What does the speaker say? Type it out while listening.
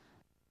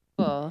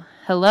Well,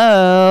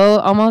 hello,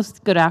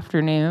 almost good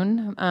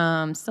afternoon,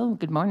 still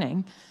good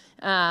morning.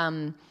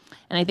 And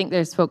I think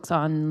there's folks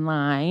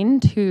online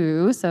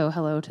too, so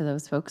hello to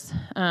those folks.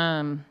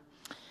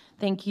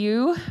 Thank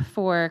you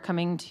for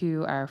coming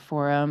to our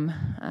forum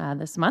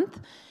this month.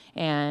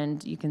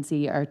 And you can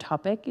see our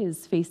topic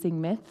is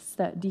Facing Myths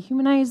That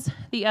Dehumanize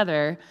the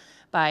Other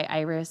by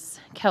Iris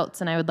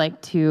Keltz. And I would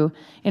like to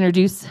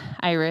introduce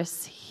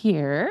Iris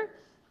here.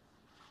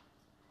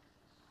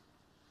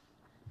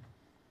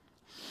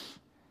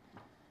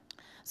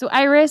 So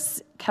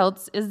Iris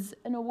Keltz is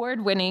an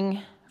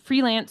award-winning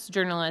freelance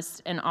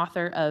journalist and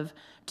author of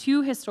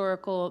 2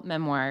 historical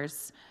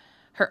memoirs.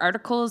 Her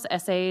articles,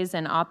 essays,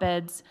 and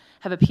op-eds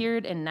have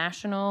appeared in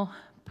national,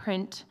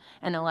 print,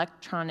 and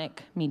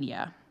electronic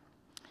media.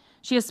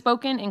 She has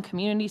spoken in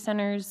community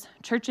centers,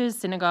 churches,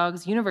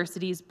 synagogues,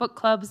 universities, book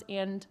clubs,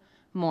 and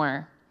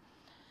more.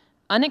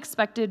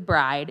 Unexpected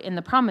Bride in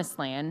the Promised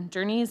Land,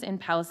 Journeys in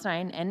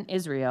Palestine and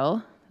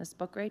Israel, this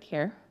book right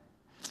here,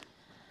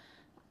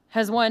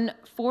 has won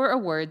 4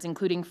 awards,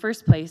 including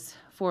first place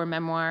for a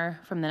memoir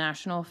from the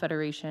National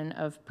Federation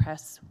of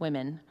Press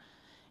Women.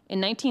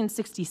 In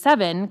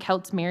 1967,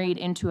 Keltz married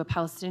into a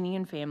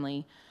Palestinian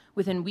family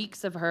within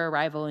weeks of her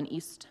arrival in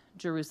East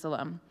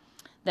Jerusalem,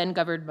 then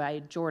governed by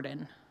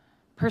Jordan.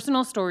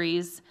 Personal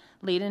stories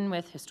laden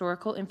with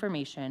historical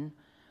information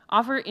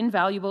offer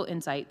invaluable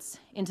insights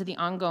into the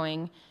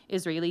ongoing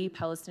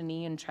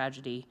Israeli-Palestinian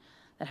tragedy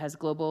that has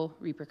global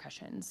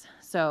repercussions.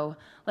 So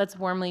let's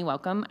warmly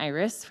welcome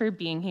Iris for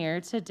being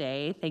here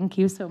today. Thank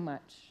you so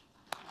much.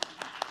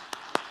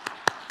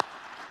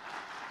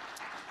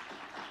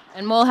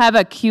 And we'll have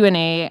a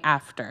Q&A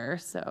after,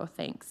 so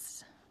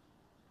thanks.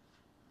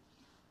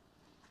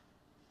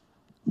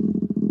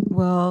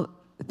 Well,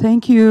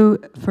 thank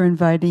you for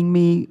inviting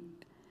me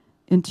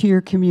into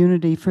your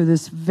community for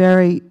this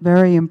very,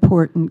 very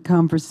important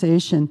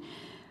conversation.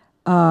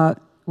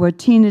 What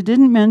Tina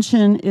didn't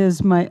mention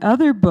is my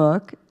other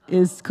book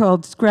is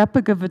called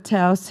Scrapbook of a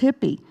Taos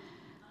Hippie,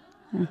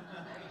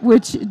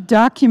 which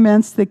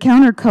documents the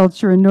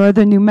counterculture in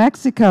northern New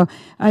Mexico.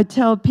 I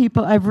tell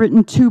people I've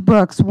written 2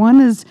 books. One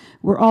is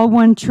We're All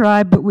One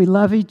Tribe, but We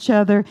Love Each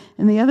Other,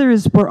 and the other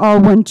is We're All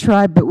One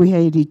Tribe, but We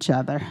Hate Each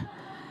Other.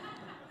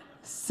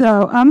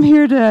 So I'm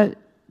here to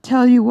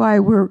tell you why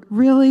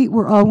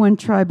we're all one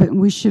tribe,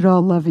 and we should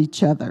all love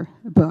each other,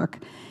 book.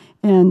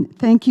 And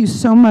thank you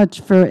so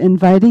much for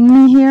inviting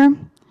me here.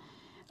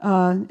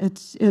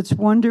 It's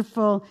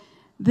wonderful.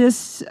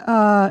 This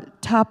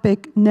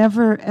topic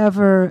never,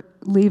 ever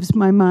leaves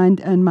my mind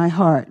and my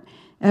heart,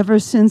 ever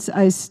since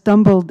I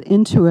stumbled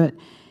into it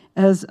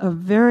as a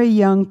very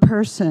young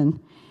person.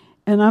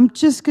 And I'm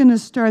just going to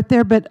start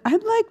there, but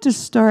I'd like to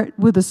start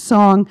with a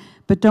song,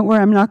 but don't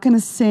worry, I'm not going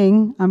to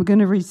sing. I'm going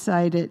to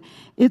recite it.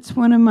 It's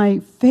one of my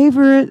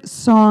favorite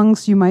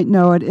songs. You might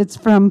know it. It's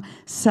from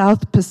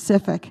South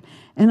Pacific.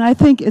 And I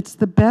think it's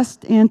the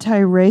best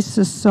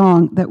anti-racist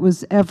song that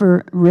was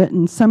ever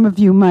written. Some of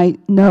you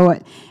might know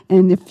it.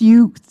 And if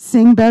you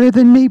sing better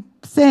than me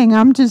sing,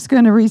 I'm just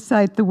going to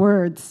recite the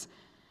words.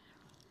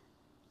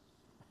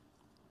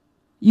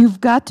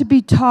 You've got to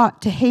be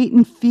taught to hate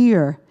and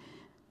fear.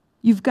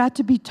 You've got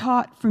to be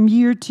taught from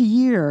year to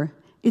year.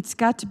 It's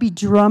got to be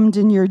drummed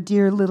in your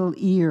dear little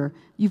ear.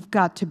 You've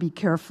got to be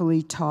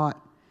carefully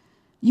taught.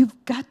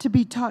 You've got to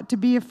be taught to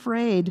be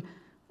afraid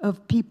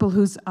of people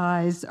whose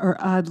eyes are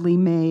oddly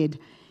made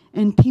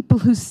and people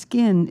whose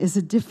skin is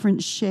a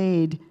different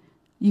shade.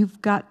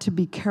 You've got to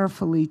be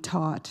carefully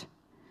taught.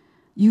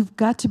 You've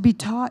got to be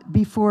taught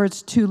before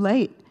it's too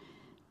late,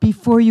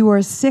 before you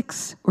are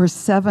 6 or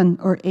 7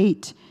 or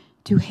 8,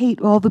 to hate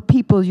all the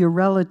people your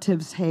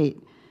relatives hate.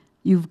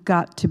 You've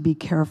got to be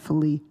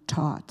carefully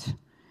taught.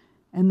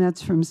 And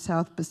that's from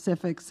South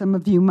Pacific. Some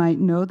of you might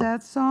know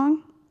that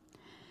song.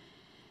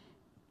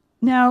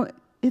 Now,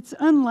 it's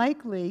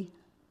unlikely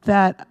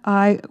that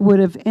I would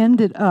have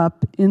ended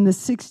up in the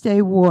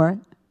 6-Day War,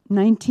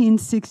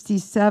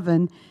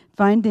 1967,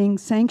 finding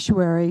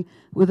sanctuary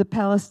with a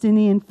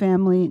Palestinian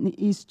family in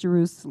East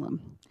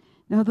Jerusalem.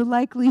 Now, the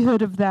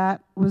likelihood of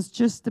that was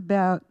just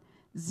about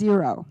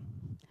 0.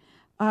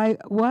 I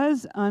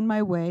was on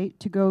my way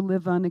to go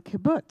live on a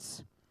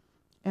kibbutz.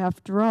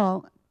 After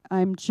all,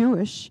 I'm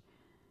Jewish,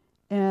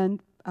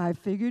 and I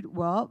figured,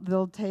 well,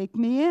 they'll take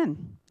me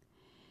in.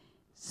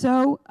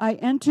 So I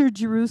entered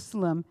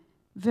Jerusalem,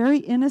 very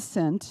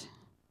innocent,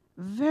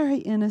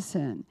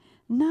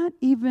 not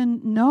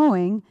even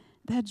knowing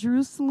that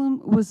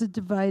Jerusalem was a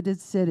divided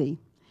city.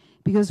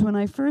 Because when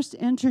I first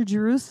entered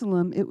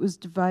Jerusalem, it was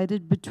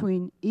divided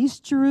between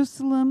East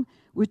Jerusalem,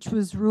 which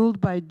was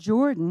ruled by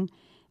Jordan,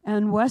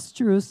 and West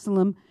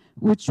Jerusalem,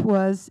 which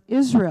was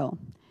Israel.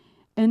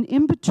 And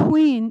in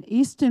between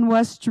East and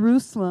West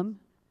Jerusalem,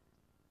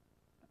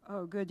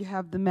 oh, good, you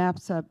have the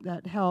maps up,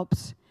 that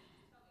helps.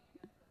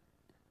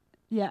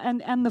 Yeah,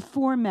 and the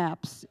 4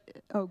 maps,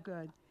 oh,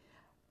 good,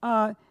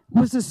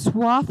 was a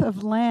swath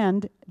of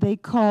land they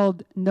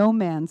called no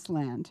man's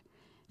land,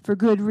 for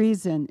good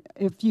reason.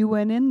 If you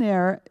went in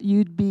there,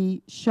 you'd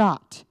be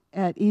shot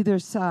at either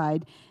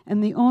side,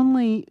 and the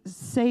only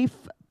safe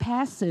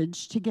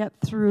passage to get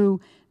through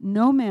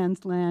no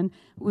man's land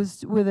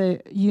was with a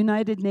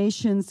United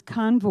Nations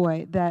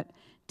convoy that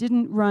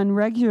didn't run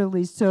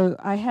regularly, so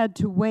I had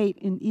to wait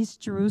in East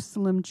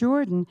Jerusalem,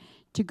 Jordan,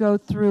 to go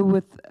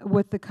through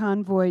with the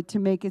convoy to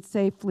make it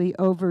safely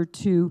over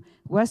to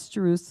West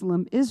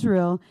Jerusalem,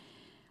 Israel.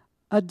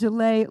 A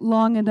delay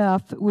long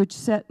enough which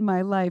set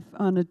my life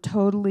on a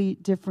totally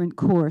different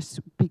course,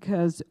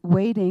 because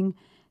waiting,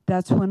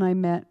 that's when I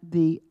met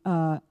the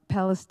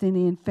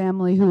Palestinian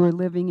family who were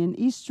living in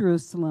East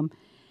Jerusalem.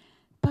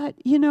 But,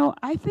 you know,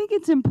 I think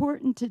it's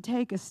important to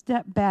take a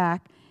step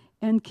back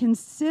and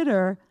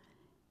consider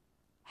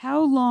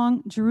how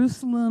long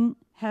Jerusalem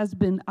has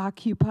been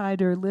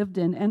occupied or lived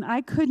in. And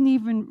I couldn't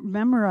even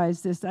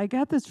memorize this. I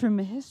got this from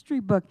a history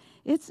book.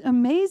 It's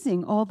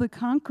amazing, all the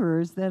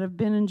conquerors that have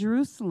been in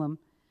Jerusalem.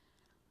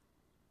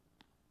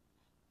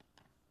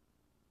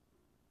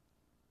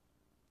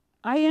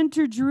 I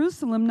entered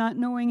Jerusalem not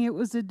knowing it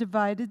was a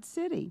divided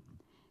city.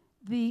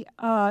 The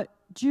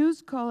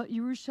Jews call it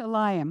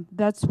Yerushalayim.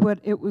 That's what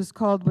it was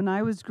called when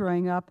I was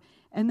growing up.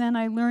 And then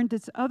I learned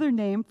its other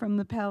name from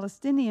the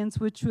Palestinians,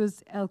 which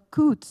was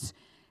El-Quds.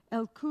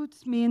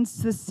 El-Quds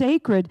means the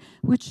sacred,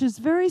 which is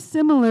very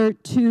similar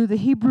to the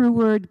Hebrew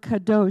word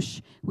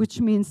kadosh, which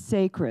means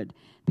sacred.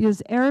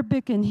 Because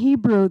Arabic and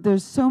Hebrew,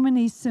 there's so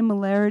many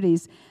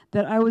similarities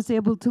that I was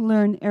able to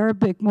learn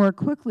Arabic more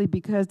quickly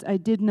because I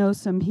did know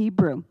some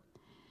Hebrew.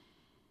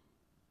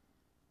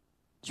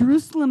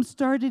 Jerusalem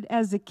started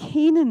as a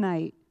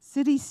Canaanite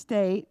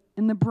city-state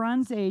in the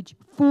Bronze Age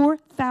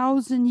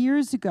 4,000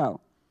 years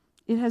ago.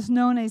 It has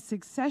known a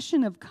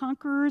succession of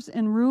conquerors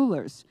and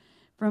rulers,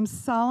 from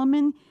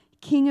Solomon,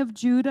 king of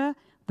Judah,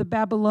 the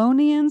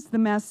Babylonians, the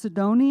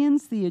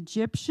Macedonians, the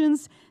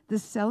Egyptians, the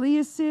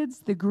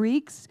Seleucids, the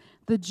Greeks,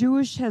 the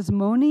Jewish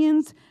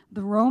Hasmoneans,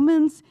 the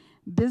Romans,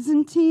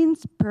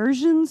 Byzantines,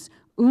 Persians,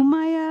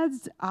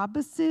 Umayyads,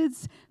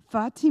 Abbasids,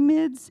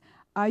 Fatimids,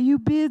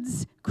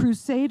 Ayyubids,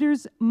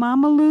 Crusaders,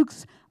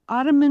 Mamelukes,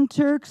 Ottoman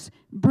Turks,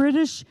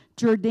 British,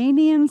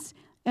 Jordanians,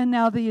 and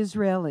now the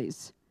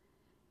Israelis.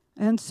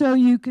 And so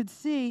you could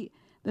see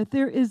that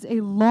there is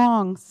a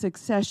long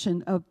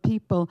succession of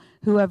people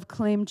who have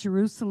claimed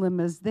Jerusalem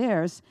as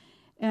theirs.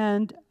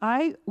 And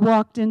I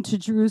walked into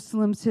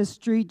Jerusalem's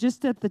history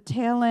just at the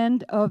tail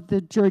end of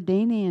the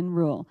Jordanian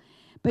rule.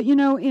 But you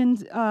know,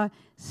 in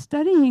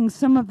studying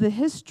some of the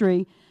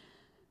history,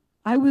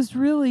 I was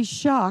really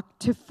shocked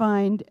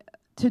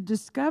to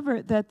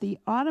discover that the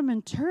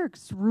Ottoman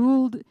Turks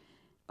ruled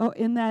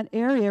in that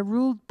area,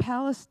 ruled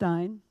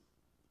Palestine,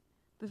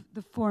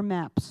 the four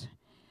maps,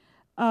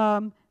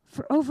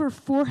 for over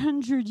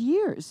 400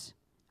 years.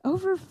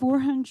 Over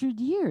 400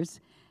 years.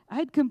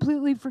 I'd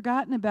completely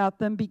forgotten about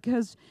them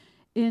because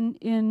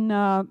in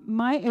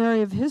my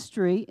area of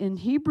history, in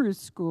Hebrew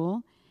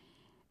school,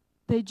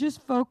 they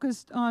just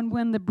focused on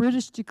when the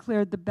British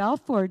declared the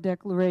Balfour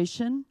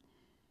Declaration,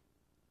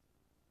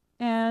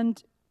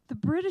 and the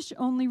British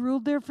only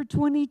ruled there for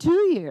 22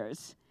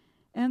 years.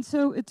 And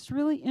so it's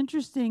really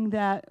interesting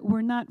that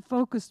we're not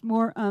focused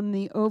more on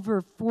the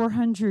over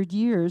 400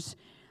 years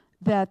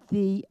that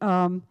the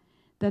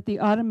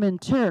Ottoman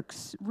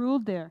Turks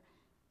ruled there.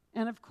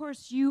 And of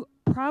course, you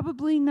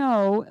probably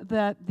know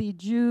that the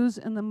Jews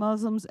and the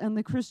Muslims and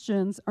the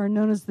Christians are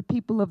known as the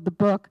people of the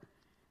book.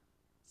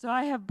 So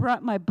I have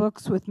brought my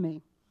books with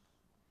me.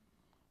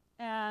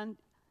 And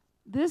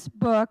this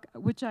book,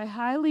 which I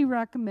highly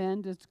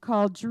recommend, it's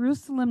called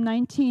Jerusalem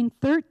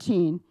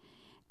 1913,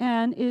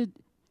 and it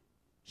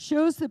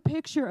shows the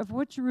picture of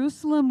what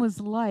Jerusalem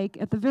was like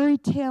at the very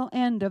tail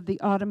end of the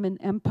Ottoman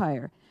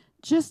Empire,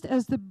 just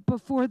as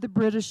before the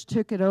British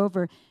took it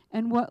over,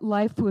 and what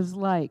life was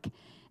like.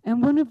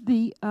 And one of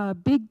the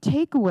big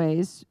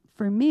takeaways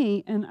for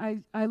me,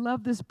 and I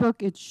love this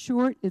book, it's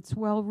short, it's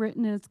well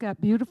written, and it's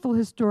got beautiful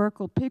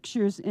historical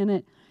pictures in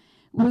it,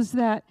 was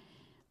that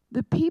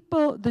the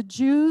people, the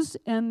Jews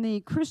and the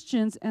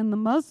Christians and the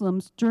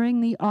Muslims during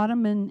the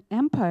Ottoman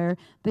Empire,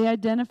 they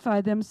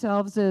identified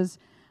themselves as,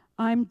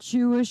 I'm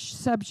Jewish,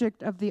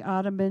 subject of the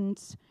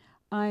Ottomans,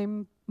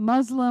 I'm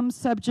Muslim,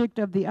 subject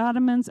of the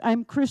Ottomans,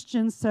 I'm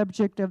Christian,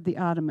 subject of the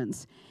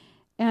Ottomans.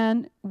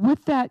 And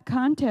with that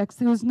context,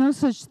 there was no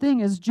such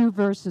thing as Jew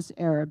versus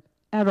Arab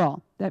at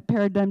all. That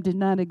paradigm did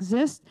not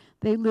exist.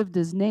 They lived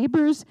as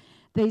neighbors.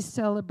 They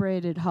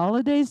celebrated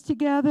holidays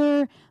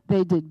together.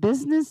 They did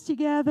business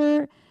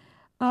together.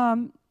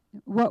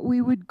 What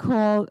we would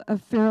call a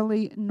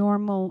fairly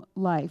normal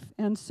life.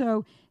 And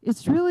so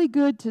it's really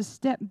good to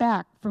step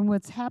back from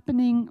what's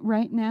happening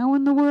right now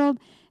in the world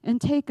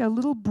and take a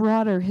little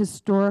broader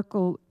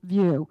historical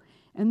view.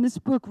 And this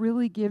book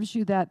really gives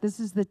you that. This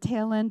is the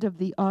tail end of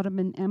the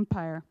Ottoman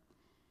Empire.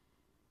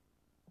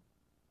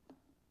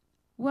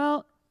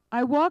 Well,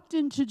 I walked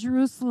into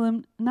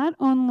Jerusalem not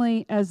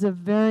only as a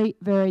very,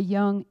 very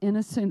young,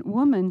 innocent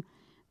woman,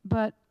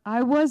 but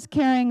I was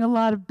carrying a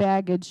lot of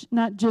baggage,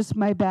 not just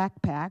my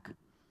backpack.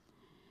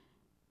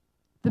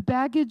 The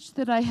baggage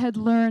that I had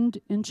learned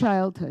in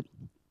childhood.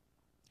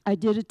 I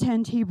did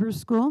attend Hebrew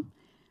school.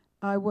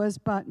 I was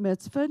bat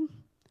mitzvahed.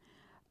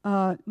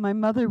 My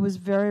mother was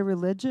very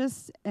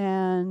religious,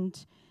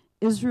 and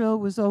Israel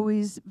was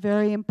always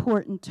very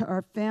important to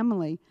our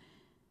family.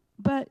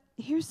 But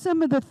here's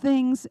some of the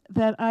things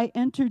that I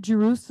entered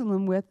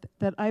Jerusalem with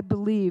that I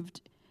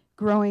believed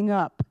growing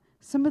up.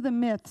 Some of the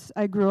myths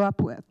I grew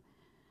up with.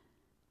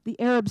 The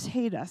Arabs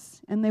hate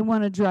us, and they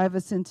want to drive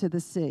us into the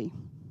sea.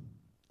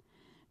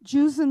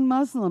 Jews and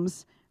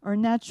Muslims are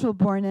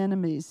natural-born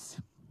enemies.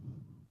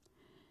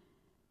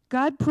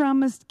 God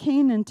promised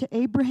Canaan to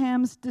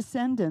Abraham's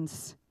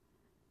descendants.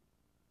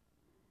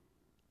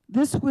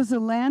 This was a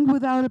land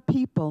without a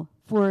people,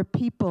 for a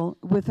people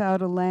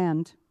without a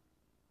land.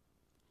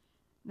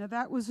 Now,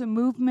 that was a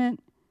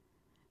movement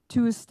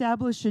to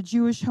establish a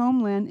Jewish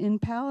homeland in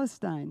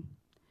Palestine,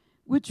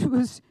 which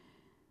was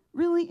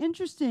really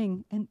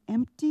interesting. An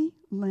empty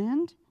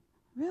land?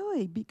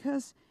 Really?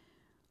 Because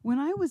when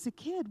I was a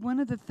kid, one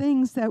of the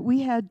things that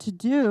we had to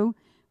do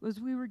was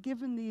we were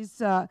given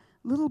these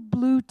little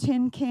blue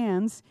tin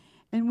cans,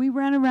 and we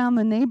ran around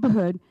the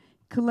neighborhood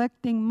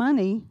collecting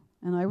money,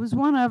 and I was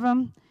one of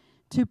them,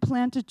 to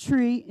plant a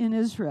tree in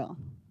Israel.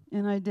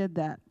 And I did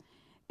that.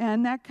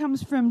 And that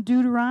comes from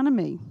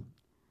Deuteronomy.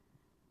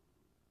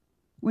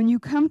 When you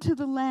come to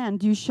the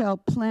land, you shall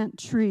plant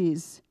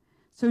trees.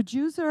 So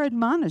Jews are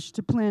admonished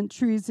to plant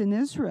trees in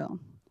Israel.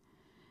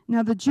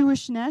 Now, the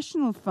Jewish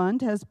National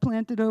Fund has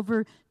planted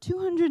over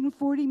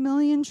 240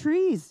 million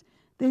trees.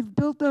 They've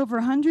built over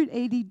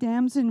 180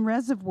 dams and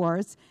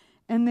reservoirs,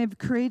 and they've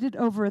created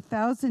over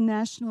 1,000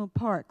 national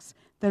parks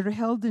that are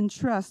held in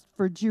trust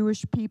for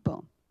Jewish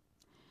people.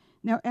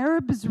 Now,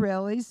 Arab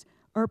Israelis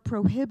are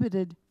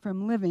prohibited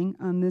from living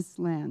on this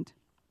land.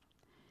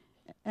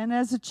 And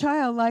as a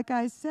child, like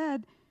I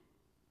said,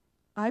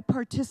 I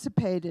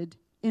participated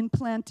in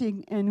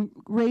planting and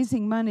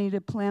raising money to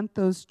plant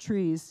those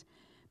trees.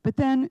 But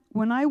then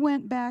when I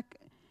went back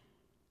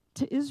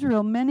to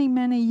Israel many,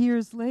 many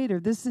years later,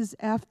 this is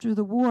after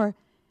the war,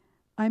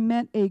 I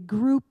met a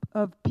group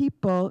of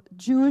people,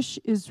 Jewish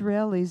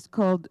Israelis,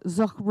 called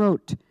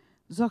Zochrot.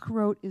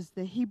 Zochrot is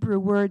the Hebrew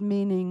word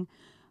meaning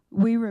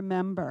we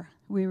remember,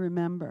 we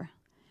remember.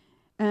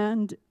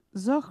 And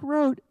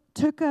Zochrot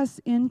took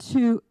us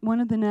into one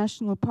of the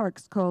national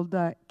parks called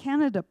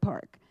Canada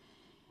Park.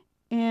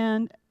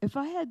 And if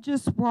I had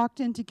just walked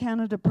into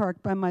Canada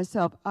Park by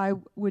myself, I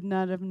would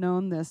not have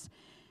known this.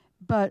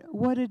 But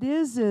what it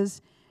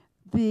is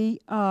they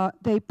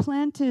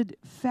planted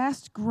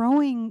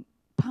fast-growing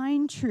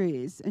pine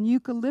trees and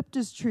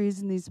eucalyptus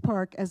trees in these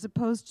parks as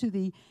opposed to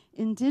the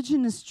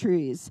indigenous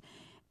trees.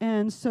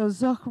 And so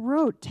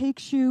Zochrot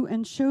takes you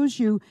and shows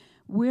you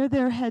where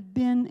there had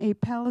been a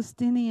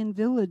Palestinian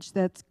village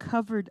that's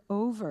covered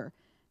over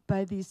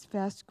by these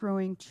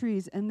fast-growing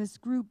trees. And this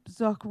group,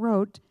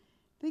 Zochrot,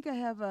 I think I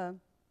have a,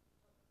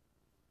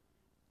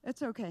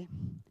 it's okay.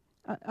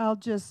 I'll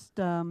just,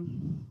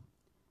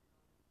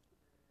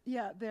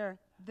 yeah, there,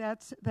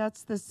 that's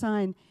the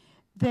sign.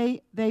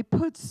 They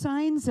put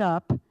signs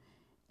up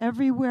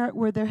everywhere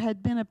where there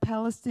had been a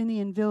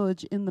Palestinian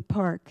village in the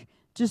park,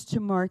 just to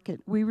mark it.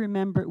 We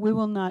remember, we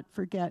will not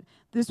forget.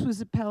 This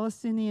was a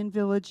Palestinian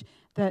village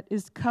that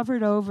is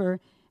covered over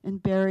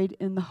and buried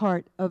in the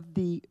heart of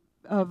the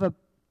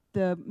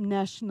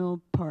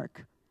national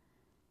park.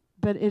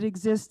 But it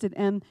existed,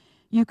 and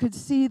you could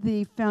see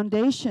the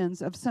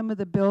foundations of some of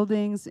the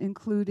buildings,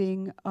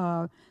 including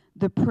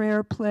the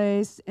prayer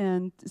place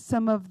and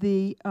some of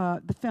the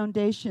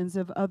foundations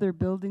of other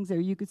buildings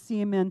there. You could see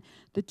them, and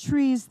the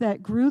trees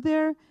that grew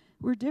there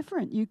were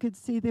different. You could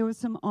see there were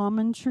some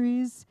almond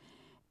trees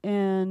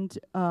and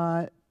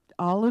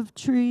olive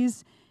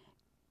trees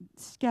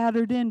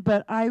scattered in,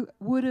 but I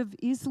would have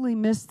easily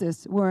missed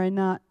this were I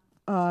not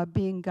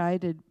being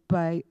guided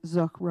by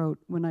Zochrot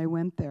when I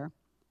went there.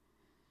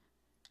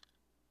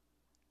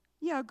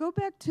 Yeah, go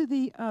back to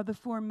the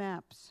 4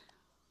 maps.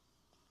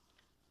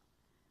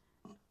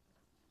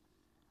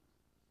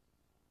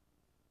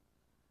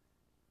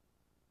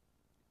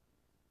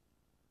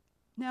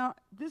 Now,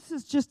 this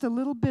is just a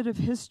little bit of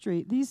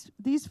history.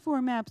 These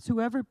 4 maps,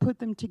 whoever put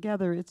them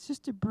together, it's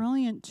just a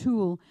brilliant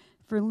tool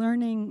for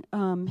learning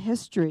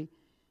history.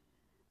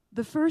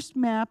 The first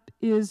map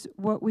is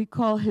what we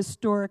call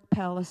historic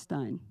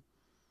Palestine.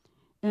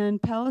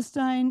 And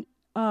Palestine,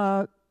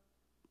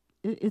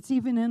 it's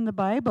even in the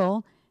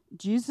Bible.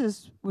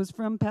 Jesus was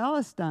from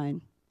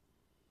Palestine.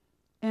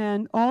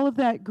 And all of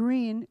that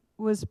green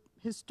was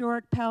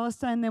historic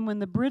Palestine. Then when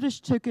the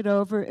British took it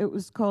over, it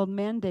was called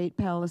Mandate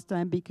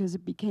Palestine because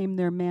it became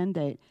their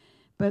mandate.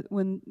 But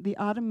when the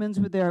Ottomans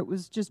were there, it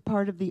was just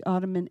part of the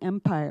Ottoman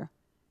Empire.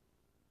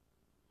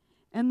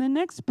 And the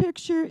next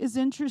picture is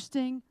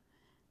interesting.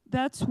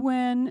 That's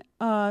when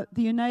the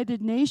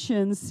United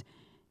Nations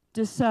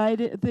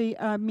decided,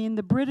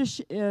 the British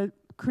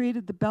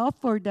created the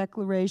Balfour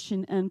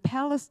Declaration, and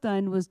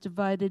Palestine was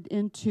divided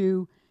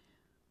into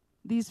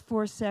these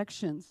 4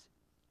 sections.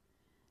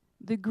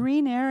 The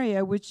green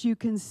area, which you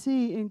can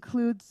see,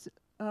 includes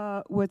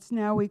what's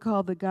now we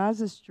call the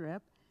Gaza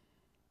Strip,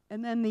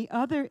 and then the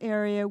other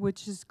area,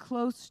 which is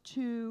close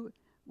to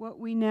what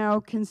we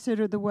now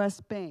consider the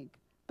West Bank,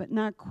 but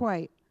not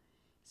quite.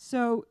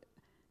 So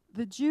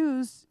the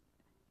Jews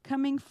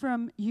coming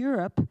from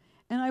Europe,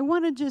 and I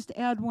want to just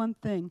add one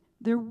thing.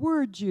 There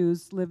were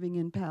Jews living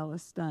in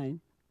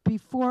Palestine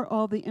before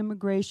all the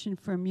immigration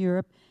from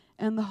Europe,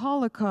 and the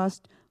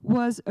Holocaust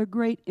was a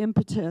great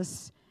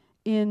impetus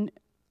in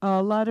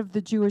a lot of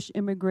the Jewish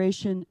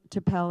immigration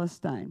to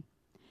Palestine.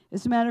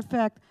 As a matter of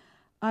fact,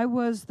 I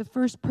was the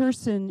first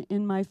person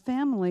in my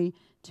family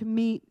to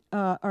meet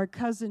our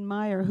cousin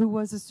Meyer, who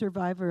was a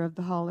survivor of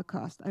the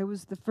Holocaust. I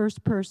was the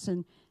first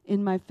person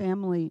in my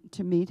family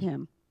to meet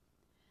him,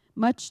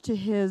 much to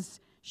his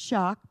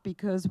shock,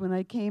 because when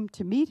I came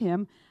to meet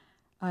him,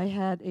 I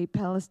had a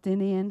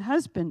Palestinian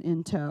husband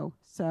in tow.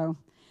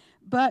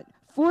 But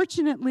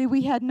fortunately,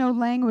 we had no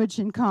language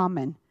in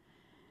common,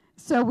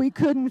 so we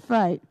couldn't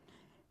fight.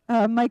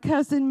 My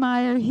cousin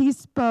Meyer, he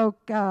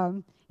spoke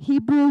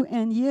Hebrew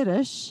and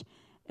Yiddish,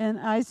 and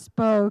I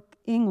spoke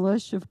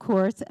English, of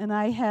course, and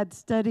I had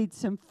studied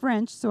some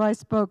French, so I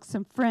spoke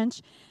some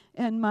French.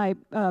 And my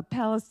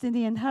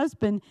Palestinian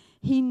husband,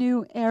 he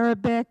knew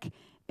Arabic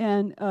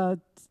and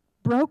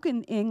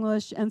broken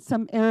English and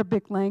some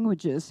Arabic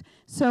languages.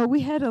 So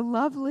we had a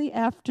lovely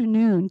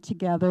afternoon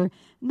together,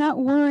 not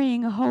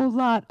worrying a whole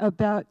lot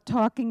about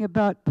talking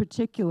about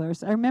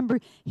particulars. I remember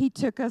he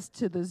took us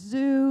to the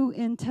zoo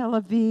in Tel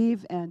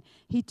Aviv, and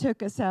he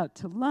took us out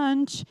to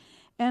lunch,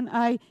 and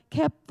I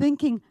kept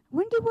thinking, I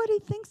wonder what he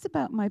thinks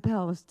about my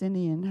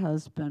Palestinian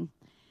husband.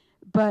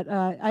 But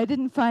I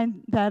didn't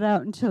find that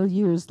out until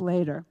years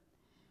later.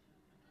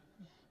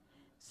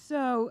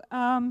 So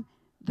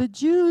the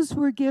Jews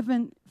were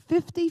given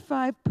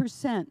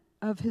 55%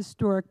 of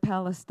historic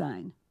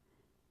Palestine,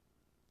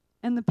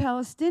 and the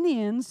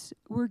Palestinians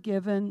were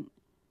given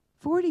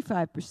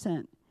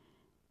 45%.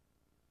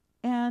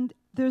 And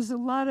there's a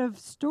lot of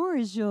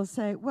stories you'll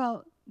say,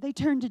 well, they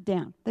turned it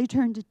down. They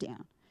turned it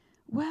down.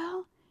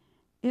 Well,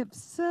 if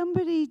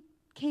somebody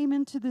came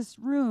into this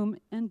room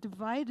and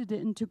divided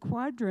it into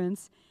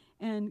quadrants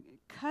and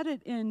cut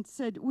it and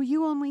said, well,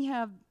 you only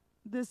have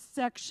this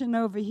section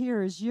over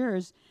here is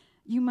yours,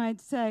 you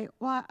might say,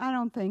 well, I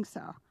don't think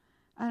so.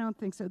 I don't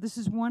think so. This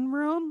is one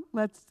room.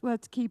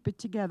 Let's keep it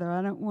together.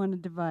 I don't want to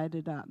divide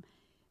it up.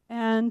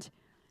 And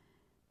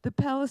the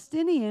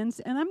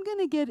Palestinians, and I'm going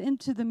to get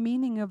into the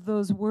meaning of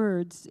those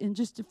words in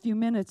just a few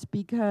minutes,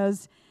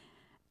 because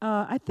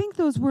I think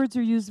those words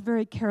are used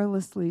very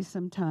carelessly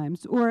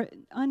sometimes, or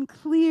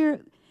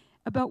unclear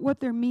about what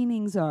their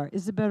meanings are,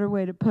 is a better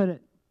way to put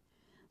it.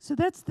 So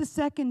that's the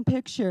second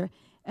picture,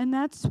 and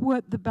that's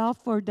what the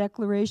Balfour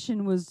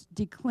Declaration was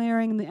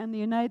declaring, and the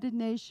United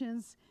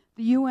Nations,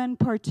 the UN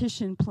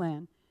partition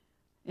plan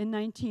in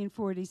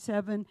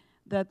 1947,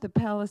 that the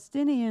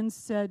Palestinians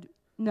said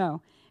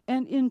no.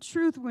 And in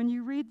truth, when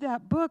you read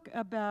that book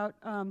about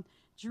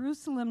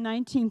Jerusalem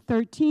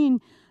 1913,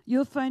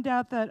 you'll find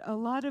out that a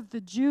lot of the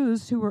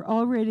Jews who were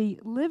already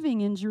living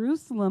in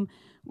Jerusalem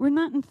were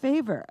not in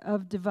favor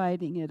of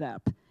dividing it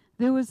up.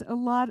 There was a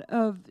lot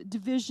of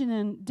division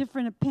and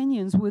different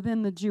opinions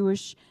within the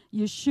Jewish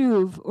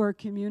yeshuv, or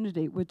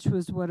community, which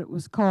was what it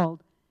was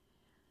called.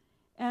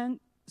 And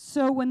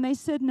so when they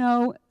said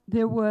no,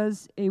 there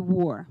was a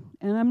war.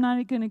 And I'm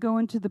not going to go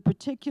into the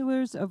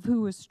particulars of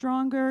who was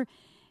stronger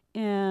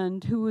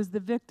and who was the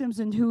victims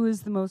and who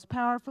was the most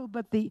powerful,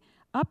 but the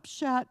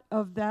upshot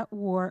of that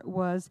war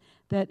was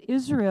that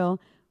Israel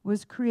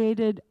was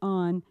created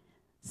on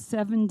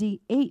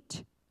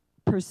 78%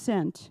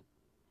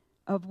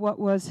 of what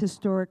was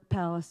historic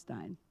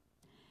Palestine.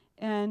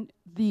 And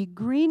the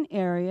green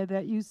area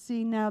that you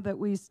see now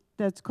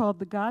that's called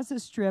the Gaza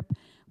Strip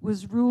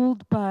was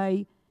ruled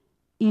by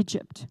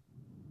Egypt.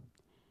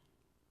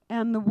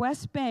 And the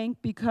West Bank,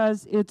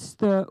 because it's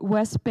the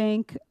West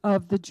Bank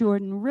of the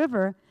Jordan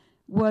River,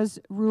 was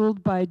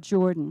ruled by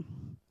Jordan.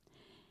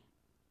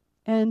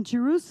 And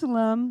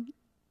Jerusalem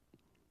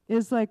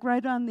is like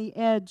right on the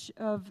edge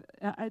of,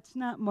 it's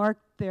not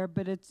marked there,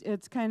 but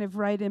it's kind of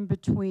right in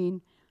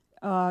between.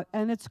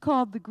 And it's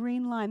called the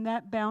Green Line.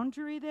 That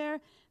boundary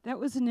there, that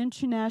was an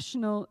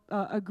international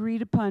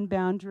agreed upon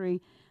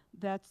boundary.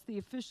 That's the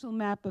official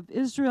map of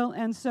Israel.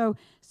 And so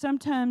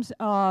sometimes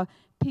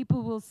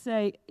people will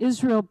say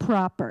Israel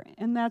proper,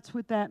 and that's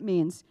what that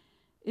means.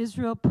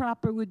 Israel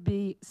proper would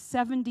be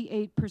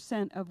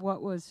 78% of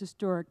what was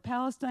historic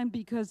Palestine,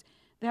 because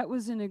that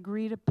was an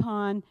agreed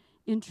upon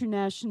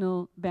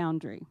international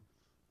boundary.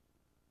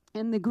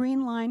 And the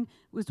Green Line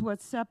was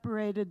what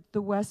separated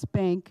the West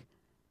Bank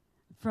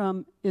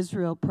from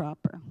Israel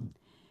proper.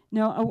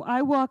 Now,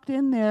 I walked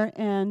in there,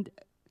 and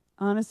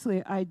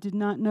honestly, I did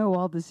not know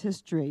all this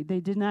history.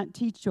 They did not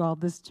teach all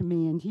this to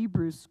me in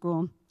Hebrew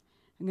school.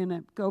 I'm going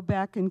to go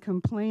back and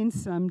complain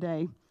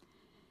someday.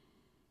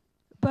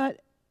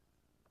 But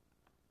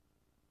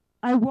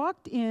I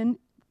walked in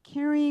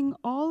carrying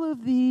all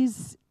of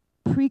these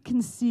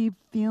preconceived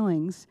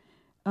feelings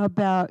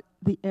about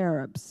the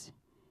Arabs.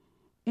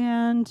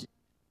 And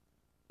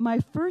my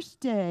first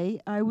day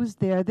I was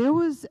there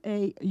was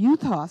a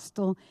youth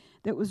hostel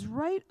that was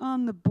right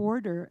on the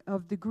border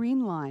of the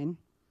Green Line.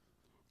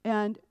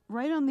 and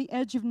right on the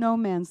edge of no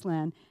man's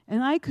land.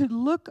 And I could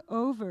look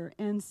over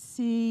and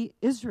see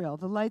Israel,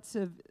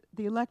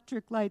 the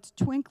electric lights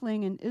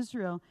twinkling in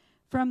Israel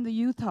from the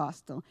youth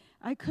hostel.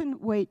 I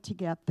couldn't wait to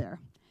get there.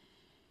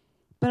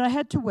 But I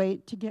had to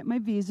wait to get my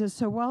visa.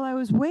 So while I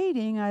was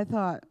waiting, I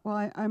thought,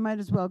 well, I might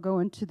as well go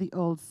into the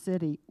old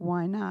city.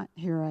 Why not?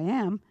 Here I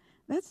am.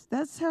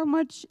 That's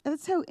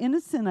how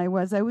innocent I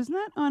was. I was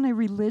not on a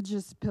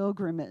religious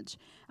pilgrimage.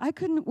 I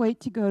couldn't wait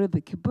to go to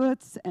the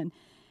kibbutz and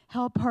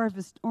help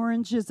harvest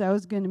oranges. I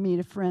was going to meet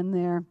a friend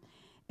there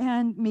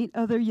and meet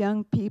other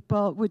young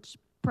people, which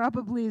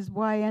probably is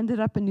why I ended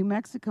up in New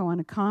Mexico on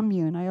a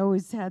commune. I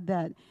always had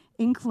that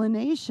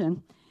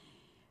inclination.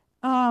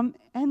 And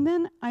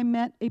then I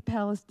met a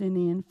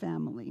Palestinian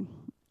family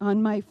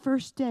on my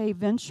first day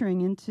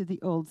venturing into the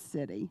old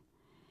city.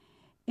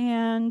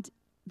 And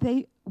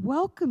they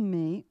welcomed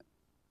me.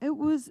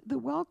 The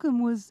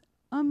welcome was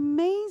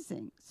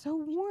amazing, so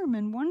warm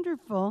and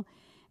wonderful.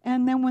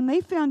 And then when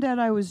they found out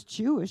I was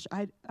Jewish,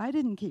 I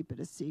didn't keep it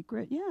a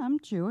secret. Yeah, I'm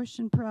Jewish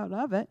and proud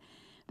of it.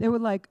 They were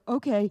like,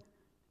 okay,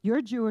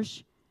 you're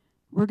Jewish.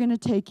 We're going to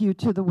take you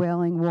to the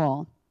Wailing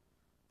Wall.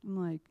 I'm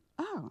like,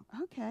 oh,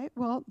 okay.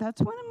 Well,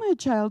 that's one of my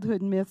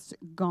childhood myths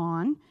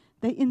gone.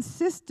 They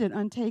insisted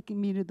on taking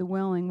me to the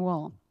Wailing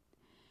Wall.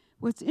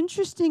 What's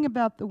interesting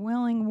about the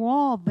Wailing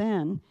Wall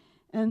then,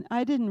 and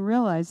I didn't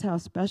realize how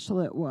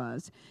special it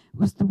was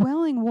the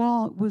Wailing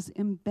Wall was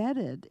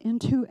embedded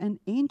into an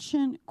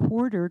ancient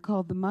quarter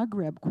called the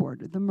Maghreb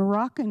Quarter, the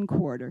Moroccan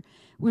Quarter,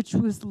 which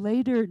was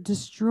later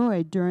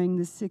destroyed during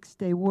the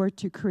Six-Day War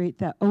to create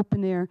that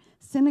open-air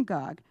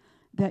synagogue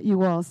that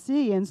you all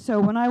see. And so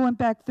when I went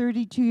back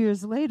 32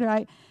 years later,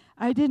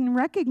 I didn't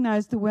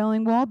recognize the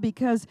Wailing Wall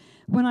because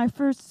when I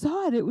first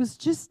saw it, it was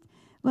just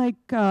like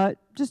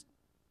just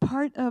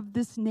part of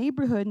this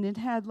neighborhood, and it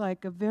had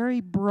like a very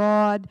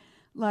broad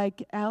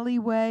like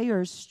alleyway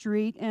or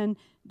street, and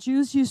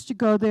Jews used to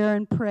go there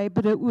and pray,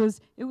 but it was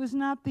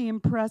not the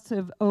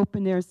impressive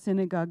open-air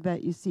synagogue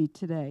that you see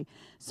today.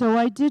 So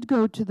I did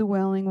go to the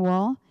Wailing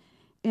Wall,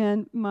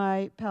 and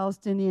my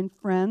Palestinian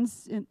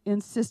friends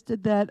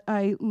insisted that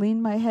I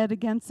lean my head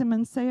against them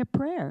and say a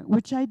prayer,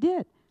 which I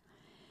did.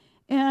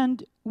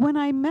 And when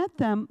I met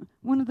them,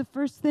 one of the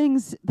first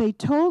things they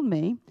told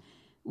me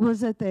was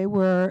that they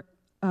were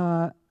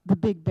the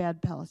big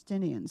bad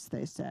Palestinians,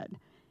 they said.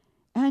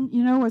 And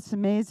you know what's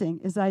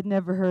amazing is I'd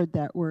never heard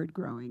that word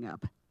growing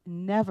up.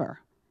 Never.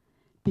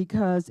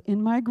 Because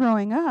in my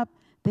growing up,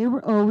 they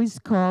were always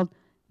called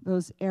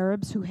those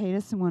Arabs who hate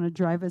us and want to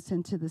drive us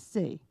into the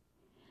sea.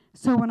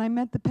 So when I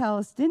met the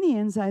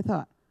Palestinians, I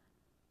thought,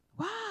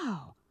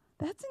 wow,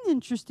 that's an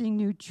interesting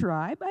new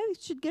tribe. I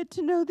should get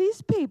to know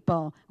these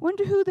people.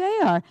 Wonder who they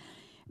are.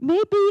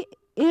 Maybe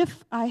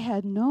if I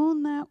had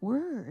known that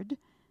word,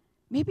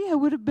 maybe I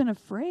would have been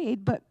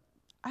afraid, but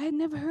I had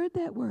never heard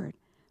that word.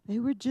 They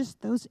were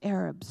just those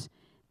Arabs.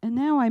 And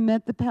now I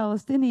met the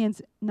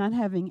Palestinians not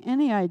having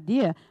any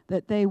idea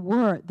that they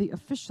were the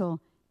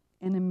official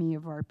enemy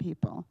of our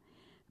people.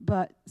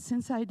 But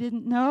since I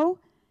didn't know,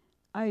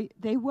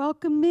 they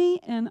welcomed me,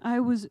 and I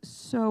was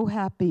so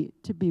happy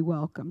to be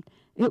welcomed.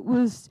 It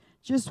was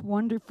just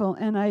wonderful,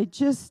 and I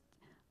just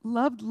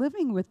loved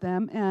living with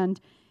them,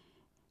 and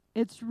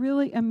it's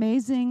really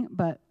amazing,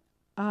 but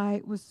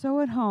I was so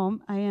at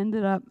home, I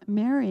ended up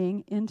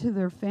marrying into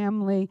their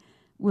family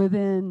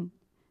within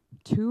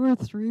 2 or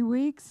 3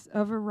 weeks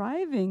of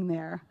arriving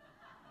there.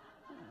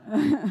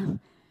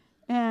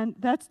 And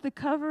that's the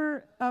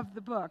cover of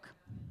the book.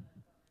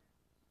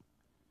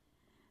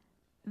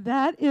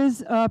 That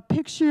is a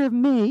picture of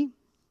me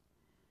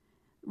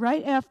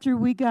right after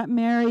we got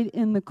married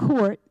in the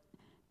court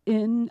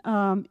in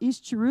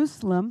East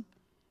Jerusalem.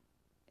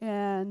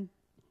 And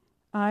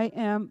I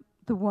am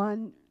the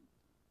one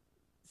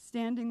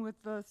standing with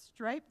the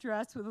striped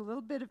dress with a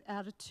little bit of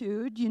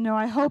attitude. You know,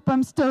 I hope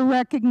I'm still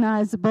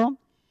recognizable.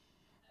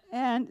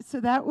 And so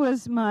that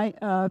was my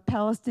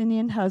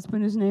Palestinian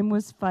husband, whose name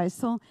was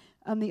Faisal.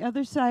 On the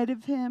other side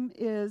of him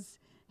is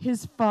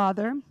his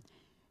father.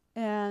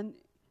 And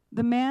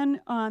the man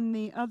on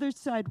the other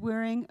side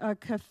wearing a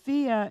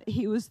keffiyeh,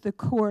 he was the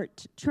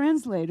court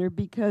translator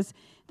because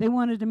they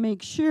wanted to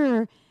make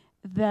sure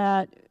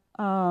that,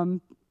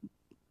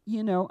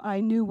 you know,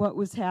 I knew what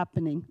was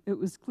happening. It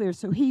was clear.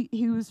 So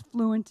he was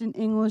fluent in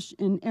English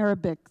and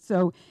Arabic.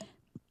 So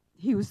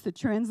he was the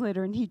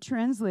translator, and he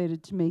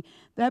translated to me.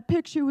 That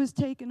picture was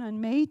taken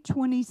on May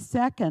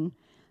 22nd,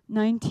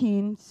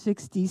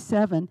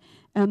 1967,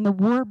 and the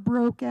war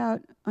broke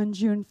out on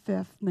June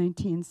 5th,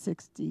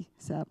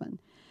 1967.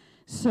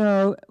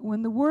 So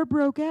when the war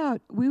broke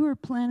out, we were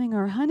planning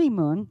our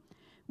honeymoon,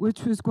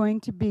 which was going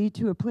to be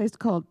to a place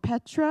called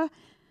Petra.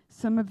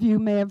 Some of you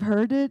may have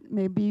heard it.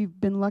 Maybe you've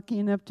been lucky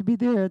enough to be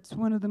there. It's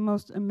one of the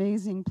most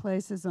amazing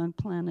places on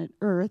planet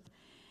Earth.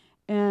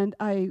 And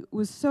I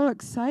was so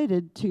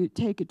excited to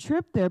take a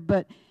trip there,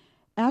 but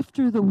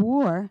after the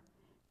war,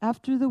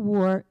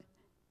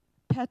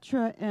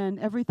 Petra and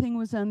everything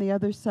was on the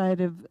other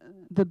side of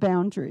the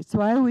boundary. So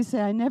I always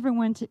say I never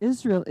went to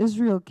Israel.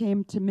 Israel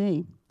came to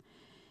me.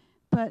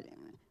 But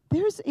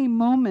there's a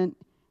moment,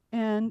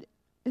 and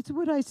it's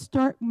what I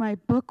start my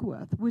book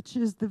with, which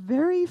is the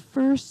very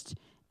first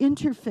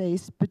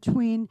interface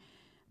between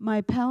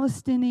my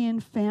Palestinian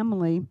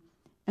family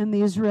and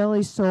the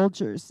Israeli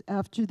soldiers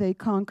after they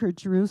conquered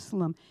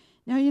Jerusalem.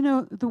 Now, you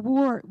know, the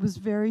war was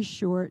very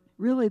short.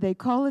 Really, they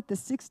call it the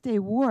Six-Day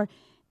War,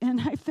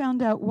 and I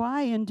found out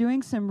why in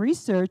doing some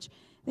research.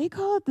 They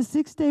call it the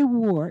Six-Day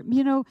War.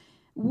 You know,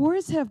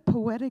 wars have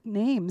poetic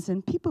names,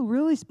 and people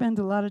really spend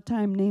a lot of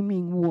time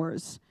naming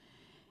wars.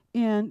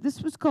 And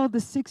this was called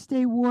the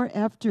Six-Day War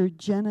after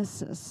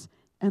Genesis.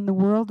 And the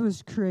world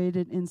was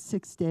created in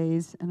 6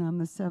 days, and on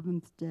the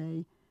seventh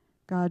day,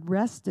 God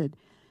rested.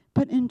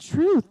 But in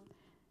truth,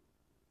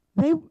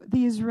 the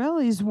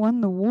Israelis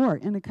won the war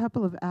in a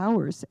couple of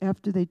hours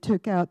after they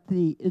took out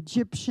the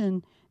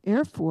Egyptian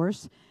Air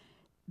Force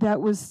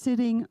that was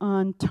sitting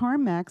on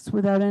tarmacs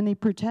without any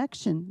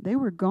protection. They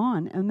were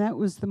gone, and that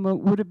was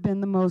would have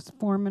been the most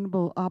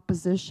formidable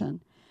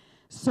opposition.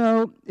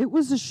 So it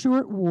was a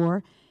short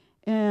war.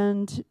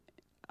 And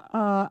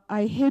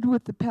I hid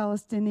with the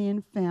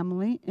Palestinian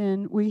family,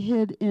 and we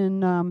hid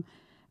in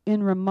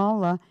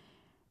Ramallah.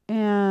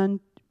 And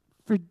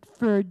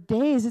for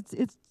days,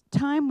 it's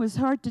time was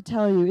hard to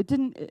tell you. It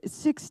didn't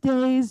 6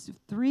 days,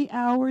 3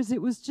 hours.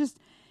 It was just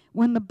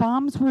when the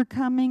bombs were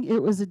coming,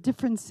 it was a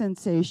different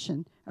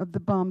sensation of the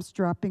bombs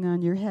dropping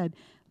on your head.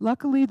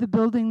 Luckily, the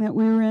building that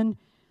we were in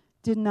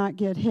did not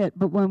get hit.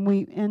 But when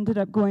we ended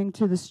up going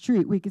to the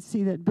street, we could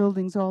see that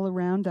buildings all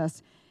around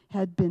us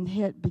had been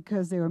hit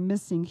because they were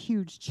missing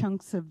huge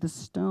chunks of the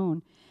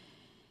stone.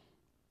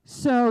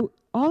 So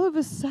all of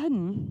a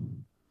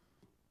sudden,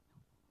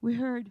 we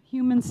heard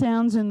human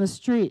sounds in the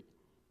street.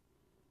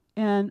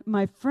 And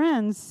my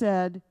friends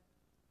said,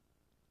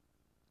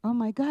 oh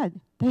my God,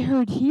 they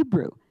heard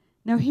Hebrew.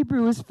 Now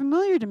Hebrew was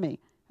familiar to me.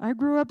 I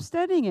grew up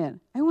studying it.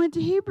 I went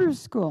to Hebrew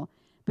school.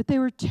 But they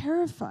were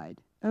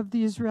terrified of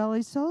the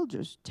Israeli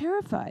soldiers,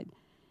 terrified.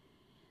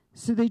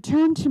 So they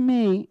turned to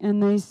me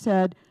and they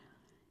said,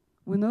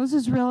 when those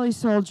Israeli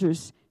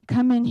soldiers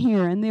come in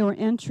here, and they were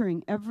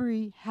entering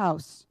every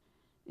house,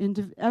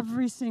 into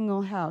every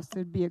single house,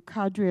 there'd be a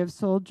cadre of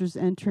soldiers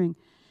entering,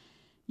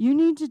 you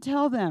need to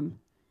tell them,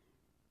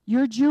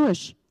 you're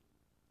Jewish,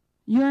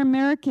 you're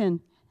American,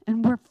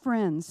 and we're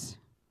friends.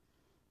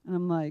 And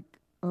I'm like,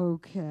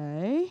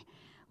 okay.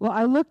 Well,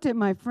 I looked at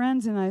my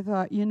friends and I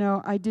thought, you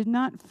know, I did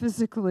not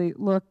physically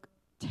look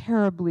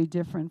terribly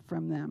different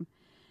from them.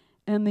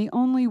 And the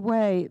only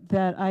way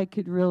that I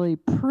could really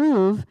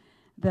prove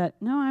that,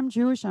 no, I'm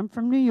Jewish, I'm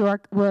from New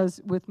York,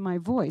 was with my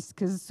voice.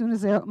 Because as soon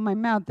as I open my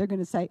mouth, they're going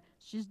to say,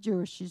 she's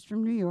Jewish, she's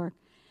from New York.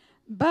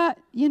 But,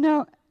 you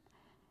know,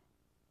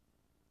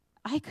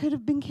 I could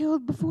have been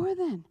killed before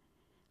then,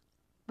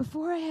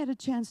 before I had a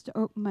chance to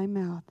open my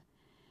mouth.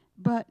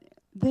 But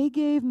they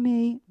gave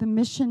me the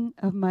mission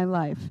of my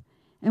life,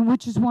 and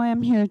which is why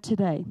I'm here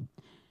today.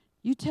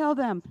 You tell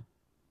them,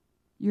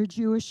 you're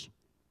Jewish,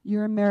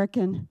 you're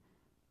American,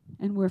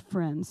 and we're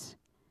friends.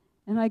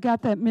 And I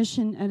got that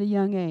mission at a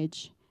young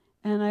age.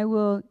 And I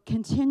will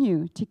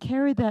continue to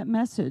carry that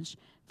message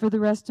for the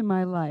rest of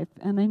my life.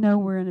 And I know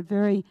we're in a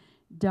very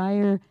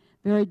dire,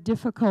 very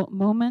difficult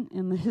moment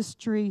in the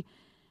history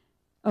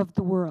of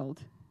the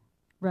world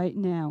right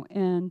now.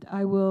 And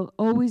I will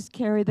always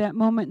carry that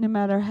moment no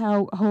matter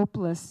how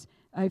hopeless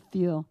I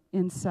feel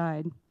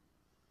inside.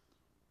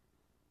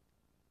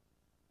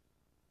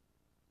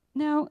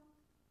 Now,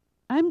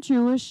 I'm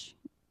Jewish.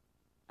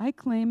 I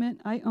claim it,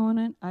 I own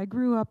it, I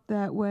grew up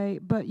that way.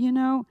 But you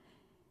know,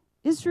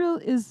 Israel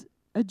is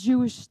a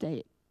Jewish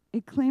state.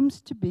 It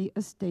claims to be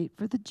a state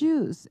for the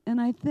Jews.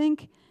 And I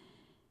think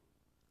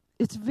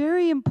it's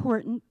very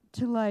important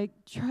to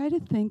try to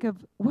think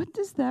of what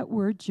does that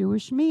word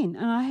Jewish mean?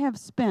 And I have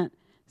spent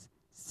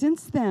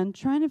since then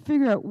trying to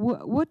figure out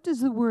what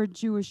does the word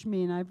Jewish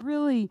mean. I've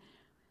really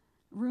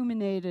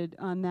ruminated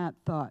on that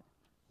thought.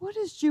 What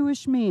does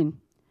Jewish mean?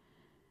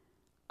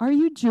 Are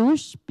you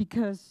Jewish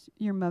because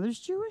your mother's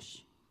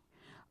Jewish?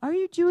 Are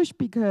you Jewish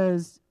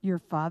because your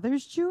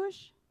father's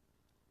Jewish?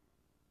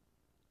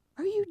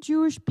 Are you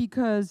Jewish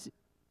because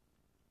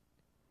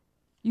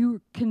you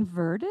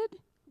converted?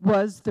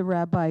 Was the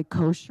rabbi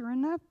kosher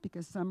enough?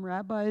 Because some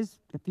rabbis,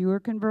 if you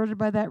were converted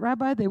by that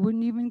rabbi, they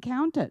wouldn't even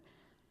count it.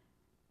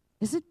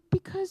 Is it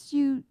because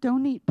you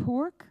don't eat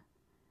pork?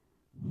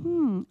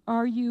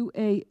 Are you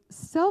a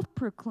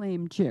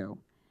self-proclaimed Jew?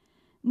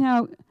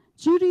 Now,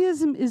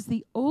 Judaism is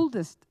the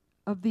oldest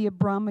of the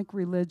Abrahamic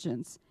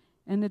religions,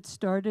 and it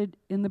started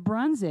in the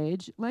Bronze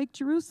Age, like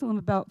Jerusalem,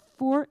 about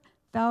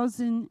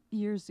 4,000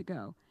 years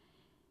ago.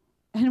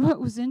 And what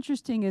was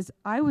interesting is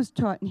I was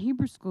taught in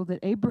Hebrew school that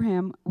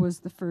Abraham was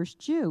the first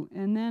Jew.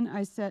 And then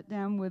I sat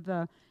down with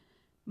a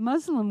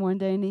Muslim one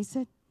day, and he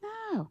said,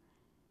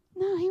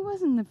 no, he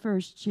wasn't the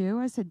first Jew.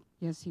 I said,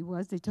 yes, he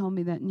was. They told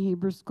me that in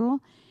Hebrew school.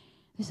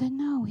 They said,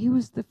 no, he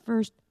was the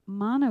first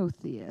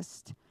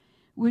monotheist,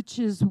 which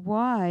is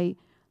why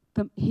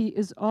he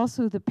is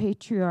also the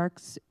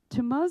patriarchs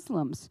to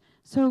Muslims.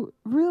 So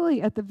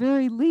really, at the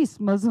very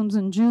least, Muslims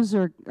and Jews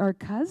are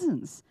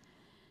cousins.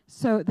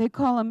 So they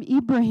call him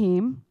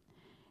Ibrahim,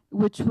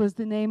 which was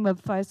the name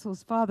of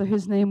Faisal's father.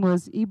 His name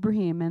was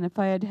Ibrahim, and if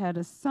I had had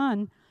a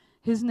son,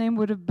 his name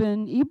would have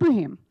been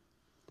Ibrahim.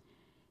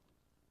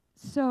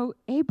 So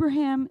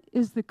Abraham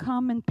is the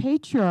common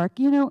patriarch.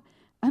 You know,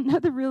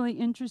 another really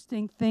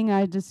interesting thing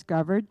I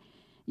discovered,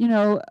 you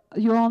know,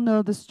 you all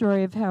know the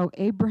story of how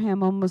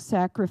Abraham almost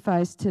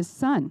sacrificed his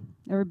son.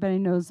 Everybody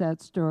knows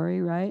that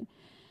story, right?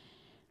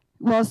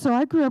 Well, so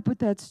I grew up with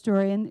that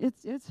story, and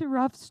it's a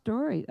rough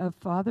story, a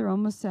father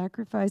almost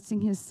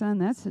sacrificing his son.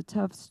 That's a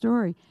tough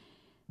story.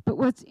 But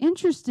what's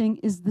interesting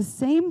is the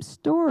same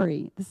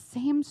story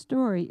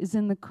is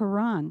in the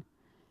Quran.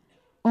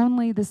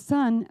 Only the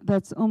son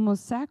that's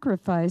almost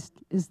sacrificed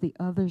is the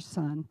other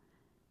son.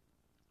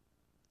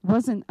 It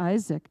wasn't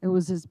Isaac, it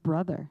was his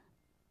brother.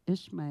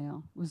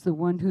 Ishmael was the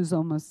one who's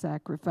almost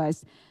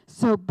sacrificed.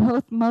 So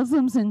both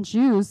Muslims and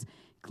Jews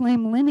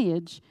claim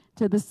lineage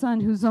to the son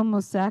who's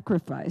almost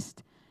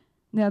sacrificed.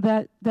 Now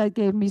that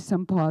gave me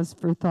some pause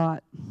for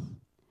thought.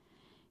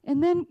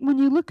 And then when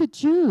you look at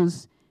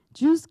Jews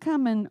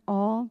come in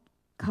all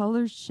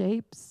colors,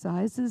 shapes,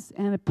 sizes,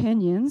 and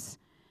opinions.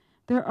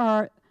 There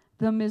are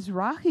the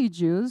Mizrahi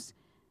Jews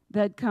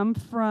that come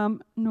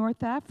from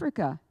North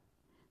Africa.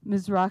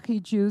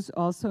 Mizrahi Jews,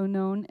 also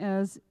known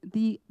as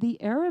the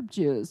Arab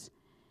Jews.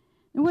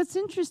 And what's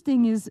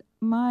interesting is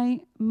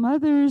my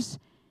mother's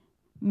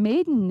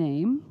maiden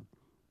name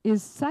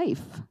is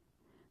Saif,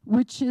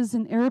 which is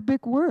an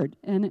Arabic word,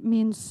 and it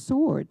means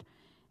sword.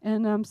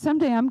 And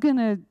someday I'm going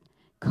to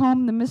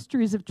comb the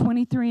mysteries of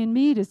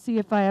 23andMe to see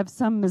if I have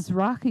some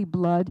Mizrahi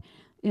blood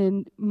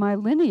in my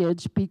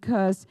lineage,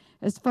 because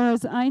as far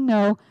as I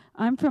know,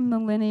 I'm from the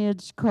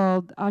lineage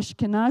called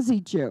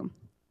Ashkenazi Jew,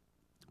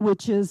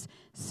 which is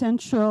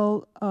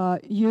Central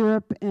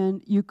Europe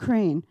and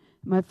Ukraine.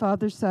 My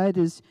father's side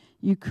is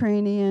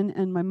Ukrainian,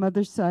 and my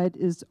mother's side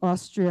is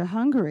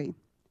Austria-Hungary.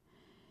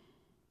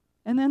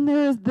 And then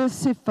there's the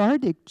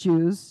Sephardic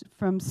Jews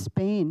from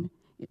Spain,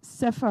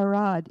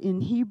 Sepharad in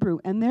Hebrew,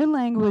 and their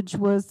language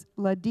was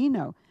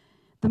Ladino.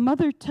 The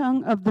mother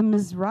tongue of the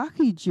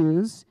Mizrahi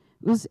Jews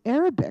was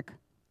Arabic,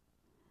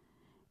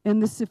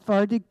 and the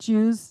Sephardic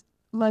Jews,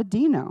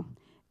 Ladino.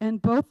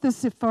 And both the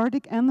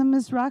Sephardic and the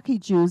Mizrahi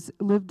Jews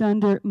lived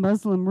under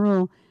Muslim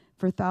rule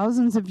for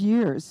thousands of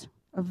years,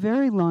 a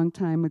very long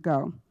time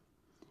ago.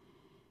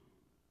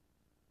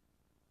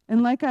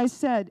 And like I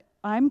said,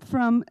 I'm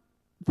from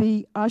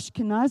the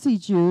Ashkenazi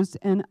Jews,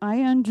 and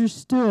I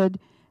understood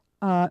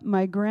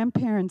my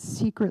grandparents'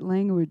 secret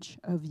language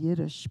of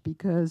Yiddish,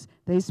 because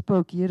they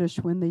spoke Yiddish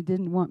when they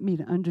didn't want me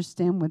to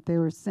understand what they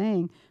were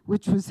saying,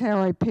 which was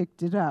how I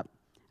picked it up.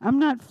 I'm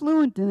not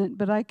fluent in it,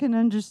 but I can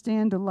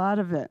understand a lot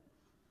of it.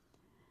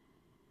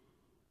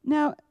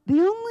 Now,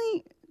 the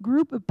only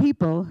group of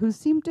people who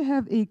seem to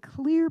have a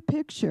clear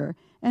picture,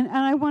 and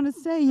I want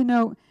to say, you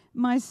know,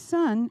 my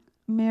son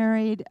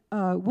married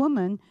a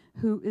woman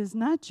who is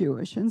not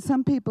Jewish, and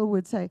some people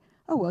would say,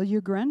 oh, well,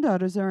 your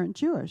granddaughters aren't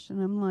Jewish. And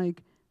I'm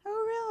like,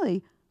 oh,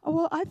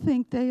 well, I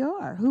think they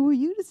are. Who are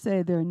you to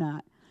say they're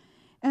not?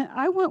 And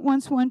I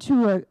once went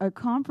to a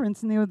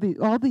conference, and there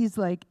were all these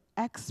like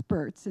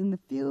experts in the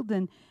field,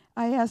 and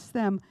I asked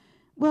them,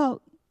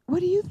 well, what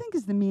do you think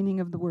is the meaning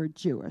of the word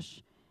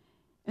Jewish?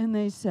 And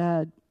they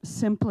said,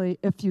 simply,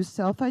 if you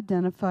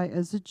self-identify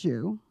as a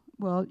Jew,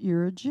 well,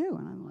 you're a Jew.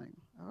 And I'm like,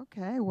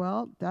 okay,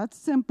 well, that's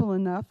simple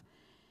enough.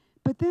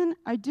 But then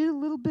I did a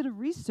little bit of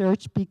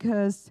research,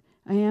 because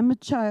I am a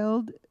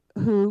child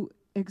who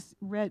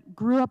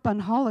grew up on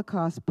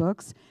Holocaust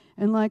books,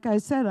 and like I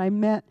said, I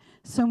met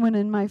someone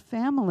in my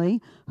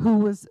family who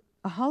was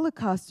a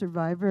Holocaust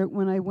survivor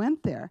when I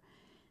went there.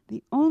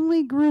 The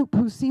only group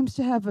who seems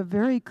to have a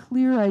very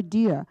clear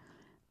idea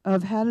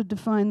of how to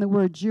define the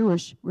word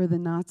Jewish were the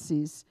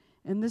Nazis,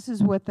 and this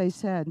is what they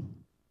said.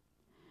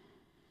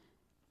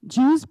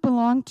 Jews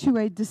belong to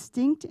a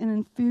distinct and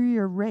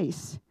inferior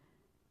race.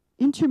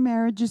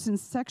 Intermarriages and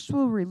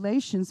sexual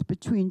relations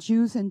between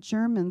Jews and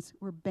Germans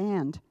were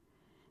banned.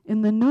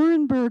 In the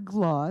Nuremberg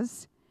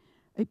laws,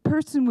 a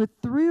person with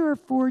 3 or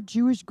 4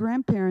 Jewish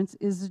grandparents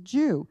is a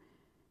Jew.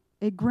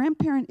 A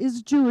grandparent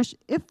is Jewish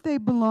if they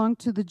belong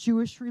to the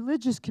Jewish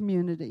religious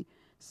community.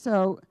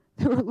 So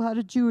there were a lot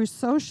of Jewish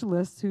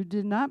socialists who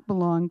did not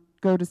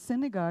go to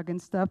synagogue and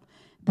stuff.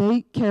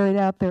 They carried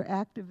out their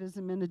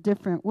activism in a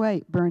different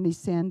way. Bernie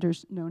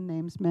Sanders, no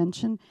names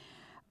mentioned.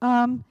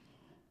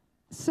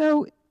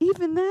 So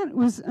even that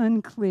was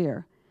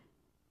unclear.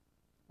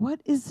 What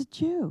is a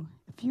Jew?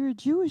 If you're a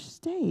Jewish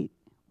state,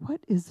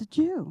 what is a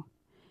Jew?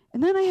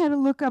 And then I had to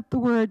look up the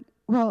word,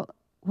 well,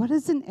 what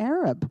is an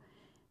Arab?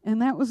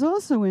 And that was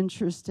also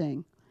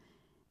interesting.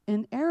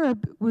 An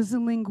Arab was a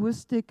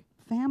linguistic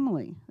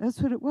family.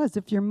 That's what it was.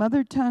 If your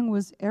mother tongue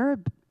was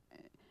Arabic,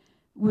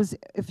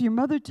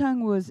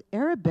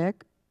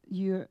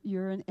 you're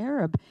an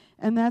Arab.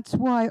 And that's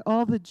why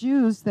all the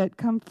Jews that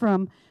come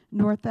from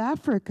North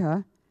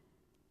Africa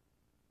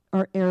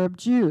are Arab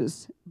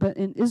Jews. But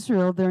in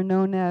Israel, they're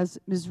known as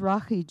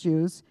Mizrahi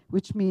Jews,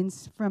 which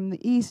means from the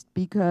east,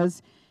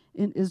 because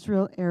in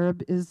Israel,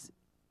 Arab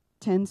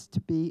tends to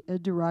be a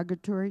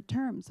derogatory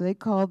term. So they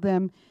call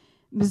them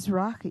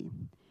Mizrahi.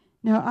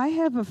 Now, I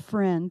have a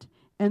friend,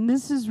 and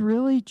this is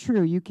really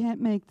true. You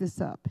can't make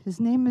this up. His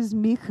name is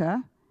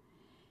Micha,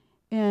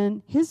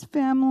 and his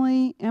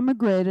family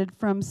emigrated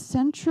from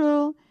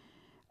Central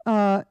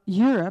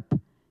Europe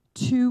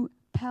to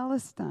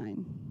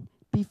Palestine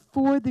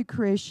before the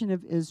creation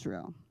of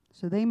Israel.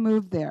 So they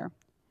moved there.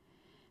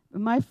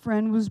 My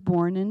friend was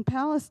born in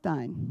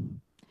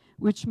Palestine,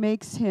 which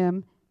makes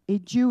him a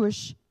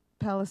Jewish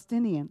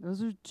Palestinian.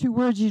 Those are two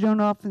words you don't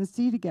often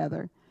see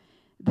together.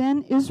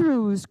 Then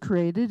Israel was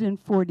created in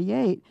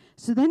 48.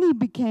 So then he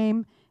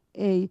became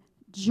a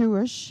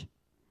Jewish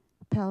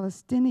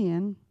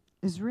Palestinian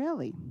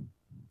Israeli.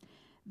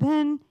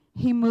 Then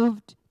he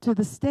moved to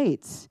the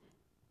States,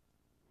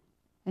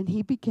 and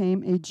he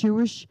became a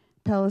Jewish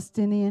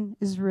Palestinian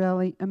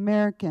Israeli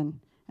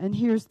American. And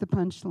here's the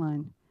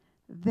punchline.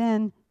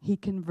 Then he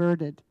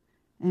converted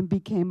and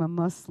became a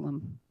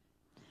Muslim.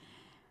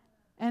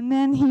 And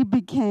then he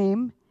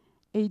became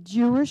a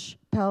Jewish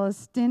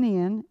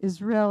Palestinian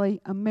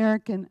Israeli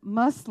American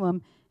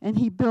Muslim, and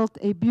he built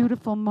a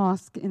beautiful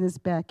mosque in his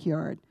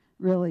backyard.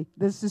 Really,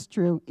 this is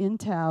true, in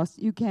Taos.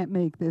 You can't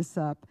make this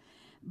up.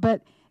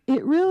 But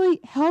it really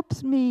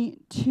helps me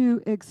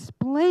to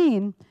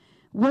explain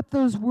what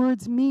those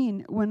words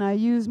mean when I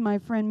use my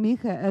friend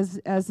Micha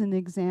as an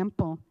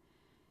example.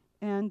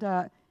 And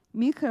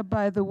Micha,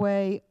 by the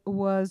way,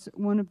 was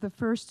one of the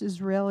first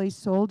Israeli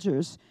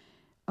soldiers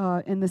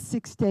in the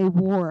Six-Day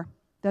War.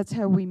 That's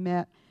how we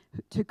met,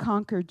 to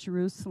conquer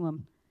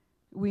Jerusalem.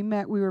 We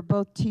were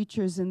both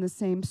teachers in the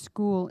same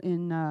school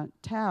in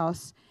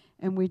Taos,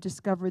 and we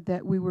discovered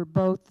that we were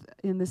both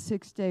in the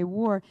Six-Day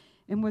War.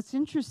 And what's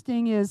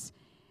interesting is,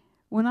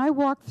 when I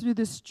walked through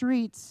the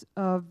streets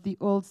of the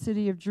old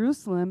city of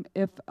Jerusalem,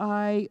 if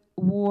I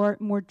wore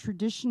more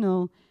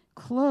traditional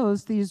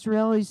clothes, the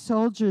Israeli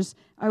soldiers,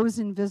 I was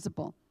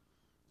invisible.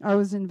 I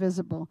was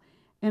invisible.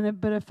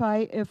 But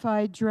if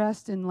I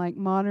dressed in like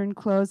modern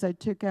clothes, I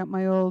took out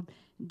my old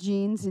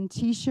jeans and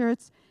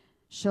T-shirts,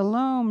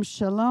 shalom,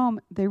 shalom,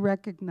 they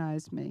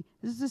recognized me.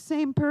 This is the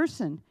same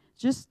person,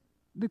 just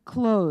the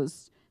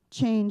clothes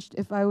changed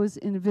if I was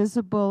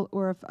invisible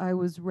or if I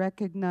was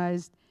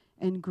recognized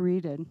and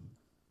greeted.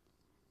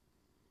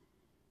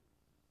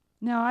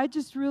 Now, I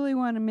just really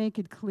want to make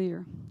it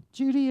clear.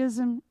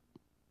 Judaism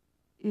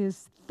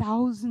is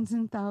thousands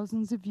and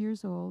thousands of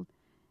years old.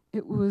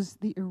 It was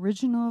the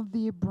original of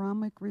the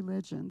Abrahamic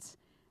religions.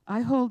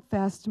 I hold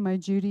fast to my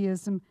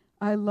Judaism.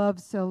 I love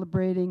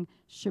celebrating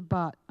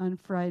Shabbat on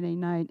Friday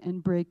night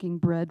and breaking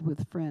bread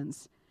with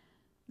friends.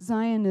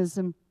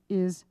 Zionism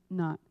is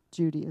not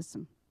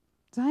Judaism.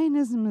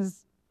 Zionism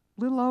is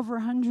a little over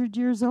 100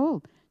 years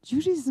old.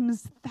 Judaism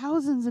is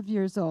thousands of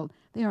years old.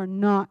 They are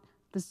not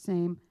the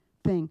same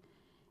thing.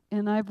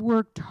 And I've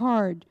worked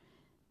hard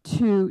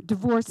to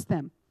divorce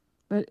them.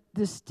 But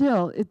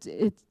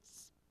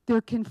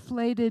they're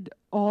conflated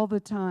all the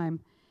time.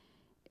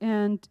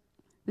 And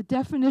the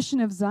definition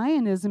of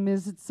Zionism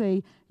is it's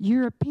a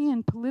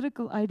European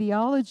political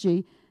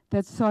ideology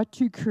that sought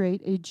to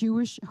create a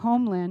Jewish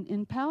homeland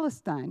in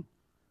Palestine.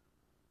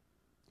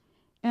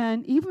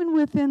 And even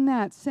within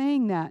that,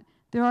 saying that,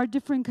 there are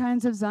different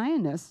kinds of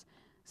Zionists.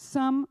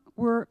 Some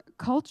were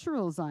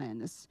cultural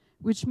Zionists,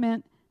 which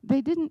meant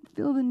they didn't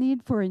feel the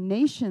need for a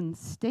nation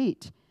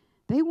state.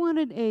 They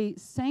wanted a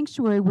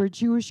sanctuary where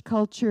Jewish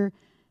culture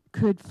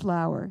could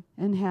flower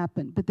and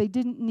happen, but they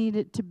didn't need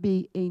it to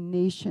be a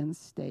nation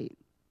state.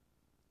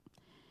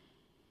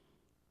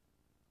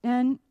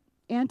 And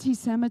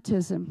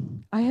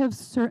anti-Semitism. I have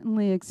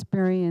certainly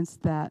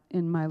experienced that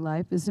in my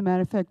life. As a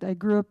matter of fact, I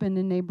grew up in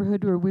a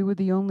neighborhood where we were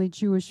the only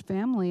Jewish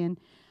family, and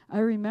I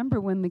remember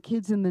when the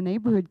kids in the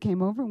neighborhood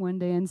came over one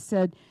day and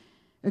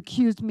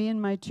accused me and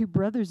my two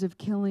brothers of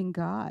killing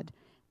God.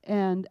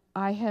 And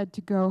I had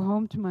to go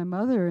home to my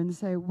mother and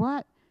say,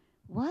 what?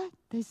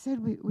 They said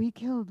we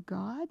killed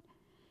God?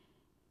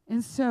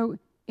 And so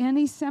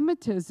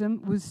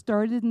anti-Semitism was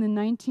started in the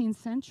 19th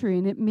century,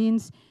 and it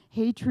means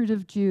hatred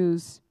of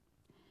Jews.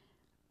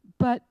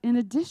 But in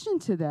addition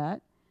to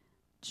that,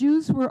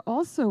 Jews were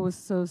also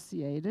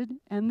associated,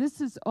 and this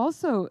is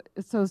also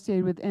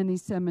associated with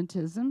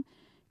anti-Semitism,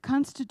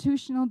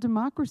 constitutional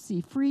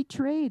democracy, free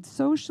trade,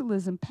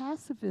 socialism,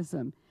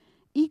 pacifism,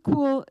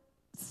 equal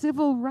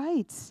civil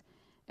rights.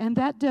 And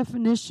that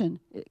definition,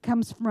 it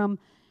comes from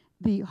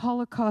the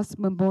Holocaust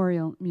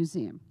Memorial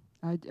Museum.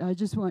 I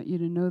just want you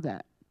to know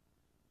that.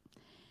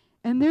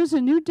 And there's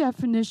a new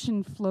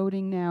definition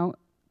floating now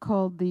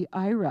called the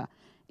IRA,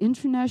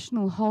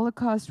 International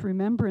Holocaust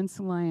Remembrance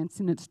Alliance,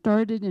 and it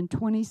started in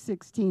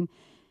 2016.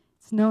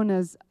 It's known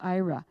as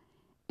IRA.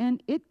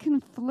 And it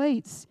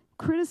conflates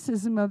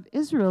criticism of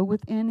Israel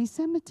with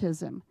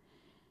anti-Semitism.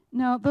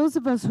 Now, those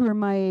of us who are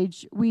my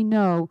age, we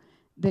know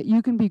that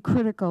you can be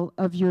critical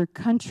of your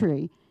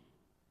country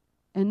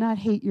and not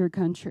hate your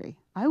country.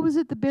 I was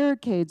at the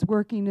barricades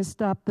working to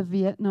stop the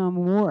Vietnam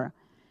War.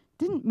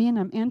 Didn't mean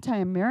I'm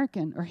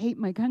anti-American or hate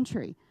my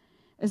country.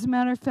 As a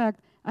matter of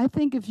fact, I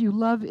think if you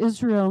love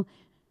Israel,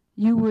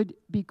 you would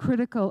be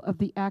critical of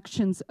the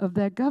actions of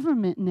that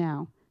government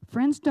now.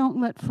 Friends don't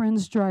let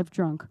friends drive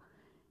drunk.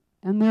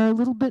 And they're a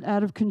little bit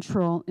out of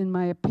control, in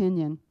my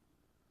opinion.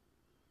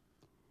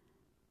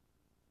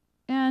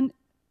 And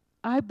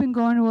I've been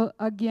going to,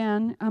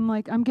 again,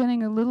 I'm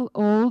getting a little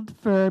old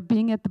for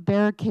being at the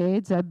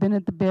barricades. I've been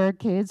at the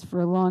barricades for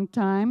a long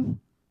time.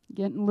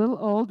 Getting a little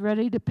old,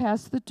 ready to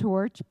pass the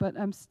torch, but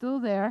I'm still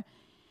there.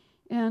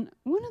 And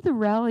one of the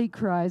rally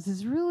cries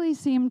has really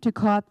seemed to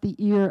caught the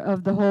ear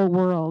of the whole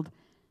world.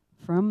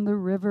 From the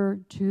river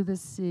to the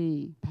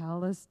sea,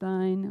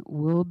 Palestine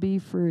will be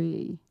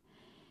free.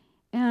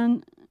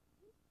 And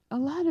a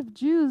lot of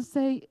Jews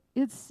say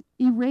it's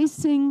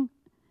erasing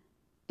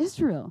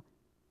Israel.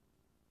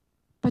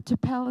 But to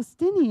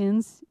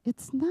Palestinians,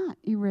 it's not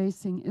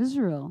erasing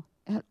Israel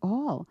at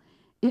all.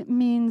 It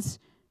means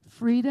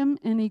freedom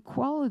and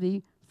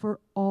equality for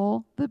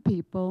all the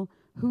people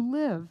who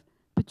live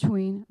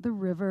between the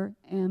river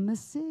and the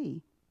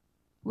sea.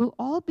 We'll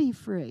all be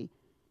free.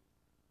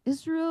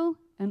 Israel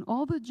and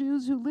all the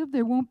Jews who live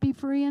there won't be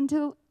free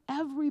until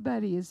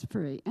everybody is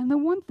free. And the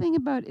one thing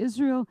about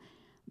Israel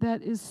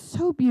that is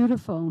so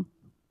beautiful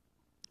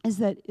is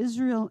that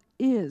Israel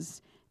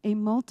is a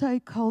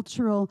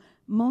multicultural,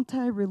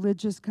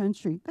 multi-religious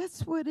country.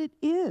 That's what it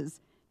is.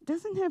 It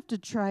doesn't have to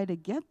try to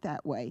get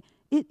that way.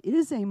 It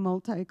is a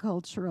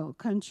multicultural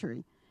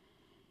country.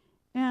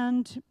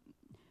 And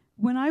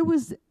when I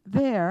was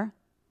there,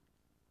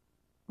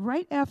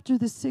 right after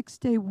the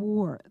Six-Day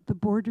War, the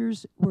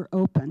borders were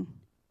open.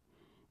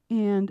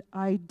 And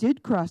I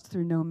did cross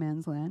through no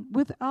man's land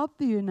without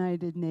the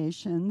United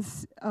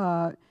Nations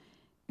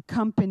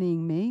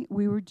accompanying me.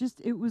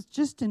 It was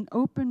just an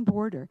open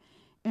border.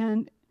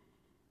 And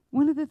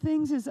one of the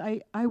things is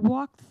I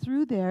walked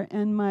through there,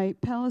 and my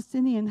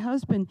Palestinian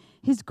husband,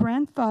 his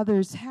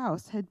grandfather's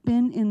house had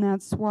been in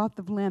that swath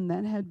of land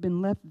that had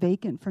been left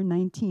vacant for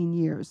 19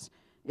 years.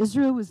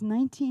 Israel was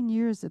 19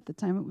 years at the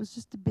time. It was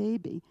just a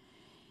baby.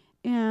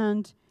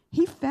 And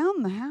he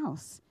found the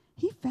house.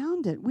 He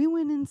found it. We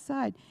went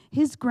inside.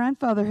 His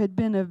grandfather had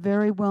been a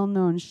very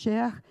well-known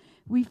sheikh.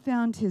 We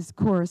found his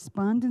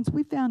correspondence.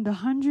 We found a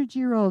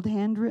 100-year-old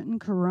handwritten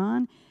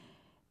Quran.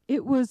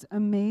 It was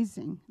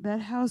amazing.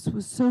 That house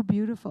was so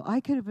beautiful.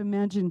 I could have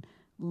imagined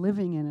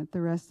living in it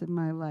the rest of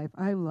my life.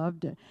 I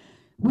loved it.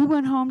 We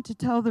went home to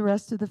tell the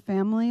rest of the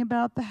family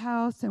about the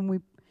house, and we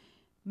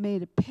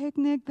made a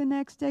picnic the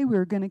next day. We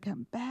were going to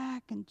come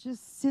back and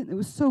just sit. It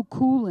was so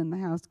cool in the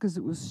house because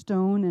it was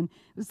stone, and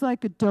it was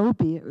like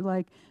adobe. It was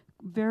like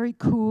very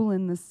cool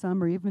in the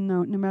summer, even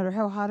though no matter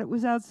how hot it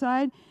was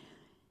outside.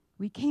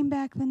 We came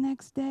back the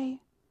next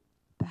day.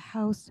 The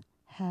house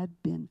had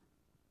been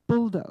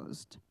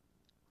bulldozed.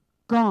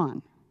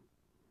 Gone.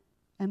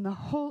 And the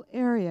whole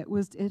area,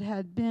 it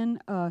had been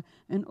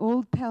an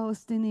old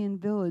Palestinian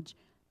village,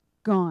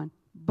 gone,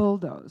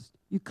 bulldozed.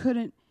 You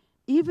couldn't,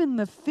 even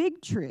the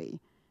fig tree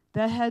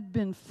that had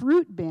been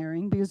fruit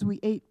bearing, because we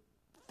ate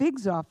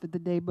figs off it the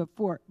day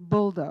before,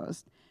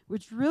 bulldozed,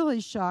 which really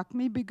shocked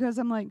me because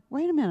I'm like,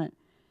 wait a minute,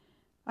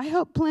 I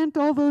helped plant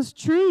all those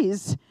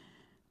trees.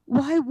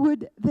 Why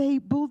would they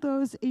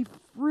bulldoze a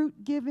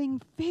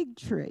fruit-giving fig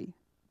tree?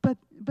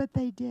 But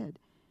they did.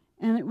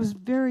 And it was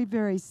very,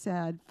 very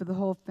sad for the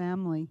whole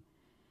family.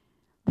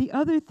 The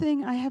other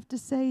thing I have to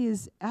say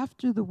is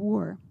after the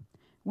war,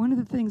 one of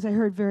the things I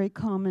heard very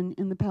common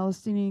in the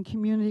Palestinian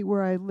community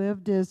where I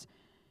lived is,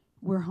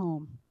 we're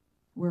home,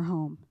 we're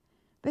home.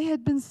 They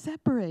had been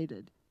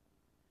separated.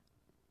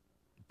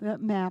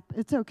 That map,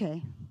 it's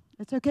okay,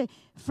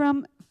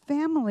 from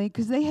family,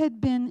 because they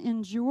had been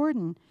in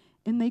Jordan,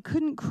 and they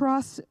couldn't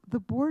cross the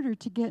border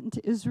to get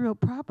into Israel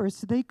proper,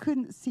 so they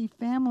couldn't see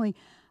family.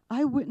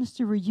 I witnessed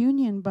a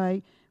reunion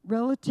by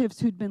relatives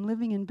who'd been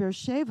living in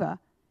Beersheba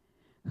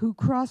who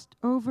crossed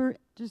over,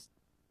 just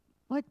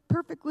like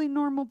perfectly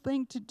normal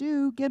thing to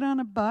do, get on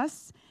a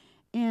bus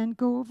and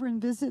go over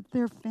and visit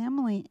their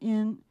family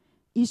in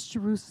East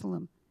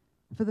Jerusalem.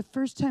 For the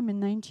first time in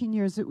 19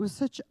 years, it was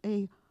such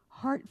a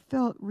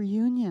heartfelt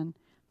reunion.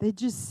 They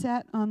just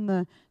sat on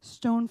the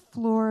stone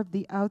floor of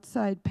the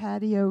outside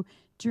patio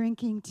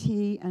drinking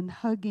tea and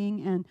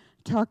hugging and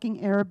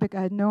talking Arabic.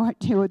 I had no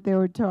idea what they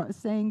were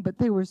saying, but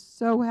they were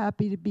so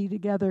happy to be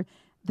together.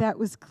 That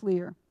was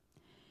clear.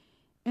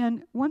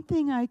 And one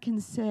thing I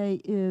can say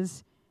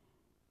is,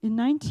 in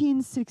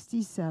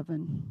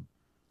 1967,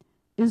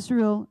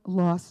 Israel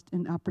lost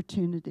an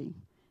opportunity.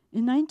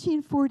 In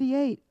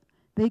 1948,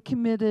 they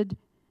committed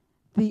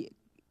the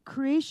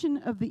creation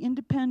of the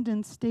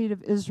independent state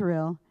of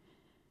Israel,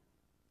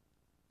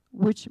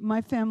 which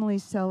my family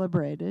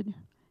celebrated,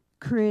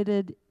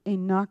 created a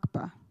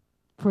Nakba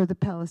for the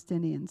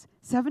Palestinians.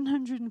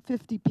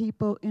 750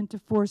 people into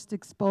forced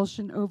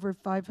expulsion, over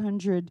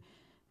 500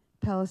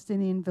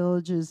 Palestinian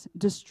villages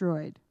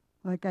destroyed.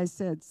 Like I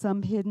said,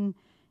 some hidden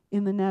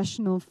in the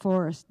national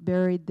forest,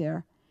 buried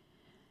there.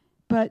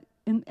 But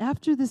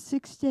after the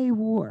Six-Day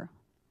War,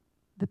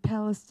 the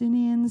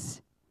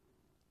Palestinians,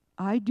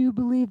 I do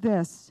believe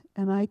this,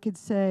 and I could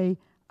say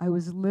I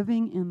was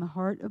living in the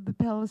heart of the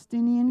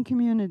Palestinian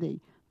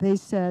community. They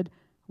said,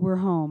 we're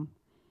home.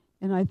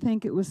 And I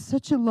think it was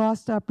such a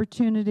lost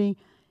opportunity.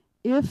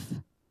 If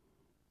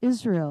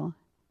Israel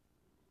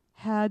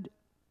had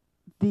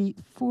the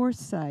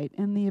foresight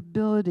and the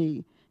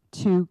ability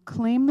to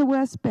claim the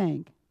West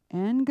Bank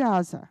and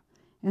Gaza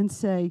and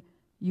say,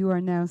 you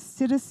are now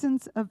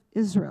citizens of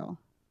Israel,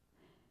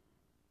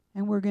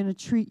 and we're going to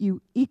treat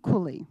you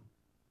equally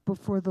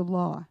before the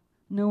law,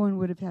 no one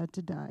would have had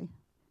to die.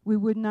 We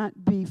would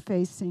not be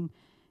facing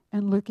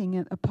and looking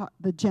at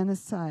the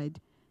genocide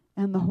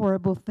and the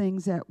horrible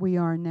things that we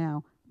are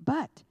now.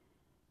 But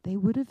they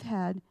would have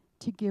had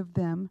to give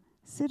them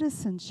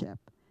citizenship.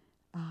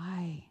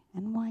 Aye,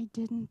 and why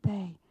didn't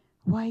they?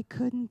 Why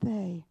couldn't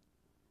they?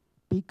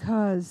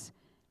 Because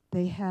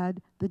they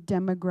had the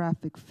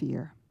demographic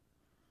fear.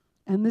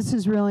 And this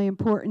is really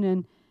important,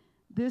 and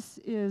this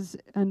is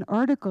an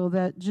article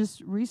that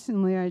just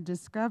recently I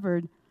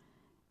discovered,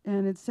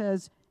 and it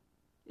says,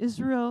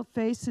 Israel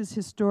faces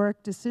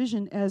historic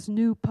decision as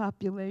new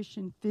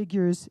population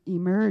figures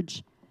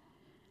emerge.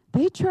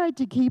 They tried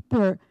to keep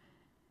their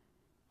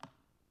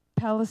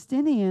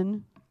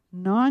Palestinian,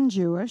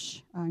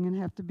 non-Jewish, I'm going to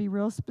have to be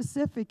real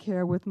specific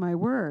here with my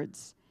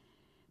words,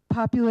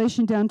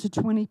 population down to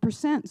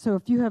 20%. So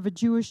if you have a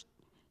Jewish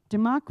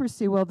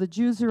democracy, well, the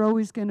Jews are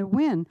always going to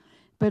win.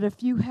 But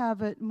if you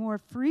have it more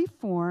free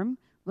form,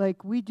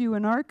 like we do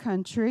in our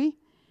country,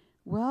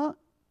 well,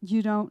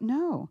 you don't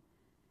know.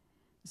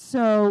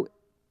 So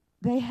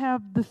they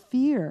have the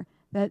fear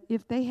that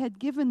if they had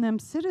given them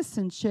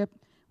citizenship,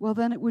 well,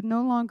 then it would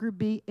no longer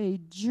be a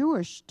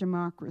Jewish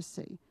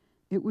democracy.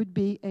 It would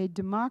be a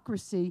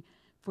democracy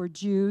for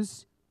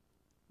Jews,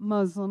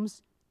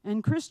 Muslims,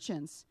 and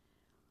Christians.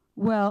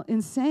 Well,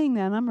 in saying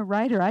that, I'm a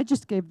writer. I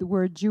just gave the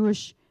word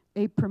Jewish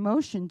a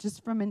promotion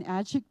just from an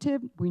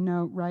adjective. We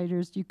know,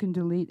 writers, you can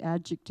delete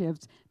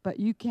adjectives, but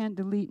you can't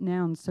delete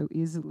nouns so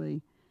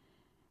easily.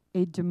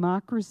 A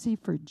democracy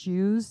for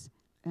Jews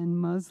and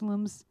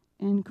Muslims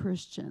and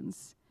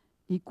Christians.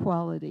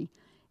 Equality.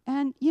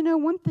 And, you know,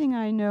 one thing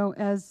I know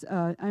as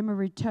I'm a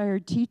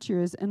retired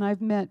teacher is, and I've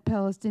met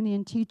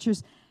Palestinian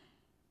teachers,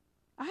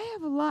 I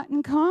have a lot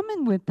in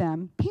common with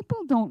them.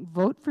 People don't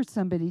vote for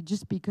somebody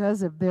just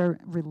because of their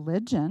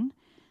religion.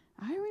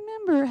 I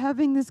remember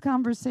having this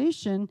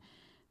conversation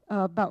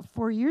about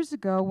 4 years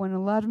ago when a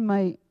lot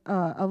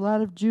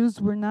of Jews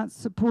were not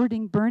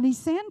supporting Bernie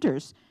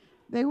Sanders.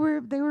 They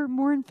were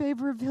more in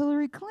favor of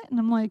Hillary Clinton.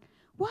 I'm like,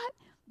 what?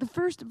 The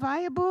first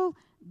viable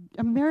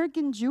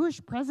American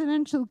Jewish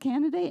presidential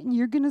candidate, and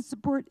you're going to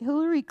support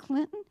Hillary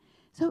Clinton?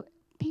 So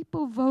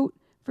people vote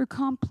for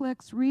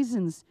complex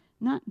reasons,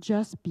 not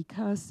just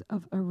because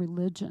of a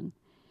religion.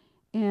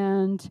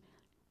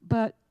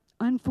 But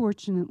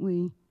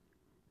unfortunately,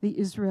 the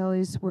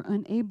Israelis were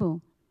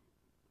unable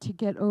to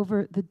get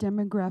over the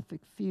demographic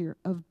fear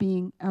of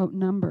being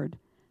outnumbered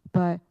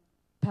by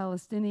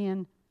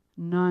Palestinian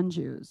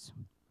non-Jews.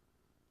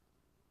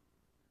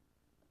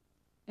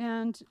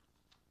 And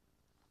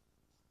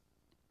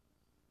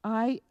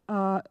I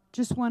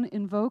just want to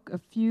invoke a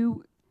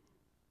few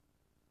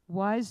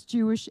wise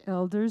Jewish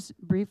elders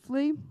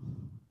briefly.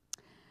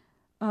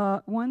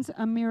 One's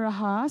Amira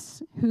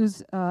Haas,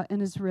 who's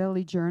an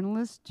Israeli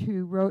journalist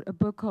who wrote a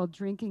book called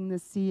Drinking the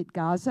Sea at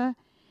Gaza,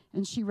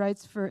 and she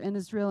writes for an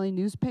Israeli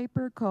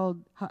newspaper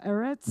called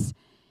Haaretz.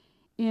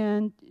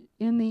 And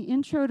in the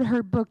intro to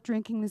her book,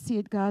 Drinking the Sea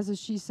at Gaza,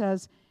 she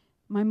says,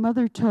 my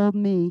mother told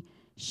me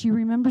she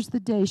remembers the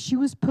day she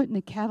was put in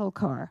a cattle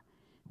car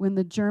when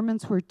the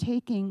Germans were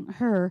taking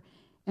her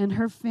and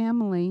her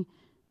family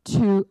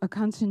to a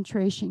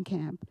concentration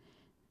camp.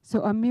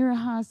 So Amira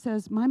Haas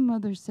says, my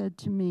mother said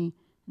to me,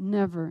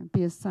 never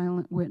be a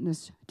silent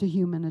witness to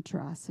human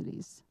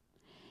atrocities.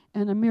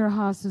 And Amira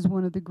Haas is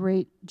one of the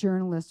great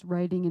journalists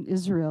writing in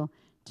Israel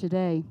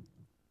today.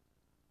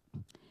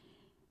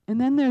 And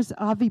then there's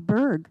Avi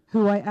Berg,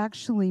 who I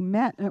actually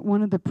met at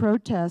one of the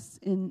protests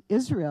in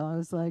Israel. I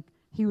was like,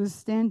 he was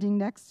standing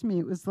next to me.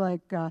 It was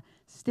like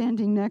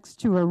standing next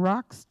to a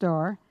rock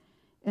star.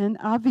 And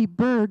Avi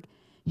Berg,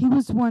 he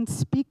was once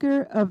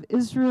Speaker of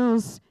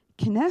Israel's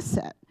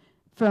Knesset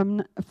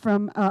from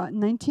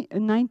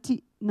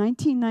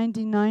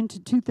 1999 to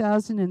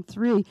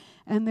 2003.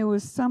 And there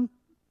was some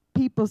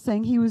people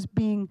saying he was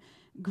being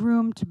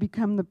groomed to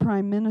become the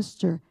prime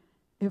minister,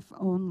 if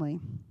only.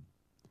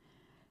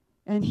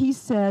 And he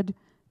said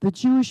the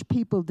Jewish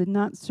people did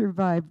not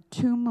survive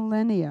 2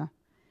 millennia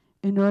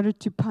in order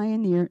to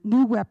pioneer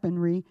new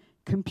weaponry,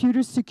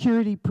 computer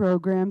security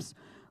programs,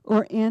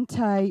 or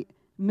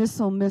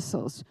anti-missile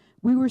missiles.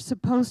 We were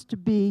supposed to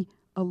be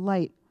a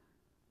light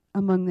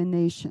among the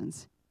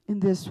nations. In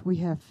this, we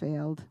have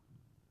failed.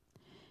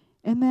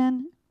 And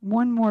then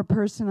one more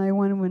person I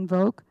want to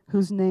invoke,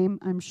 whose name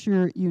I'm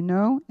sure you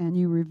know and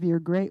you revere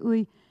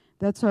greatly.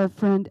 That's our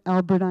friend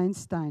Albert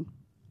Einstein.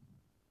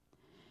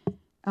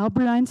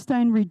 Albert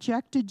Einstein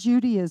rejected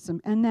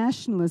Judaism and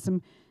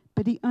nationalism,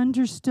 but he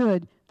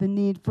understood the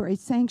need for a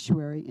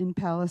sanctuary in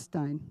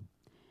Palestine.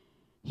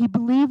 He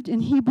believed in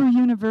Hebrew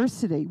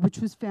University, which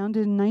was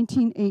founded in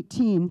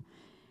 1918,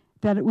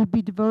 that it would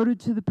be devoted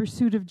to the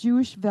pursuit of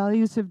Jewish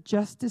values of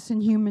justice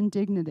and human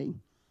dignity.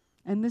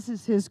 And this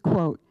is his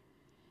quote,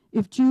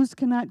 If Jews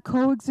cannot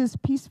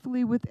coexist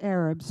peacefully with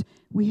Arabs,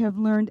 we have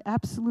learned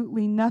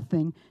absolutely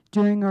nothing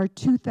during our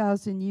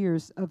 2,000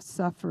 years of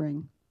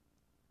suffering.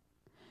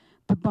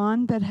 The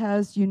bond that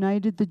has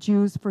united the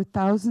Jews for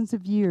thousands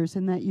of years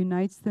and that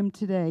unites them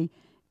today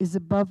is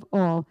above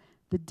all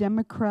the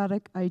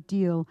democratic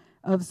ideal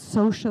of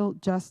social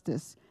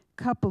justice,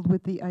 coupled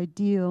with the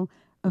ideal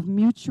of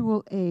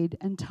mutual aid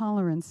and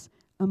tolerance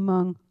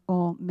among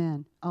all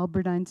men.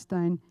 Albert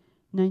Einstein,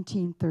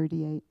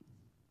 1938.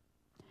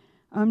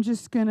 I'm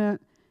just going to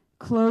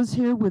close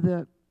here with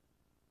a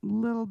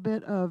little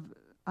bit of,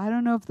 I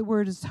don't know if the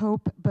word is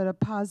hope, but a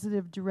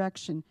positive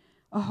direction,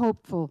 a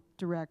hopeful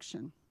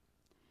direction.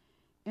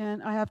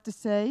 And I have to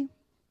say,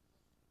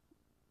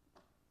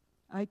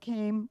 I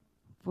came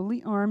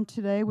fully armed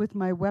today with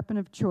my weapon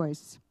of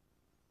choice,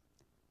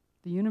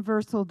 the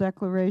Universal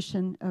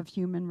Declaration of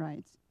Human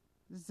Rights.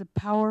 This is a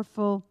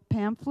powerful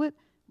pamphlet,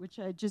 which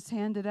I just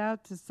handed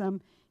out to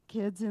some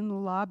kids in the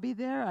lobby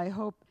there. I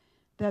hope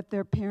that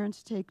their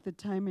parents take the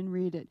time and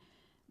read it.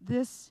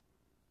 This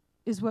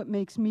is what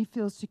makes me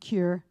feel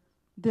secure.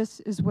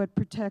 This is what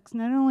protects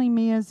not only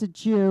me as a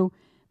Jew,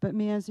 but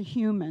me as a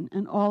human,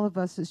 and all of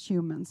us as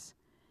humans.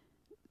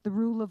 The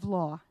rule of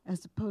law,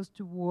 as opposed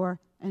to war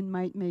and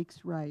might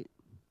makes right.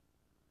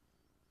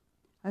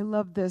 I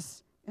love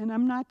this, and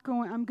I'm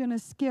going to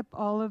skip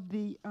all of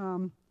the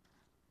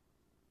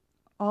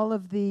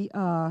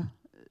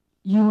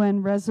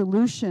UN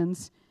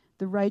resolutions.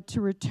 The right to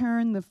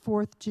return, the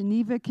Fourth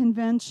Geneva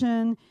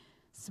Convention.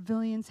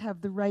 Civilians have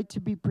the right to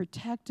be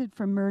protected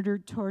from murder,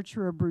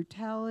 torture, or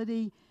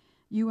brutality.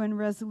 UN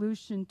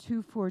Resolution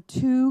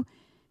 242,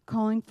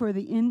 calling for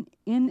the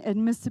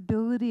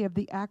inadmissibility of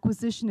the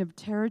acquisition of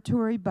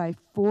territory by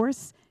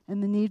force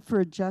and the need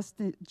for a just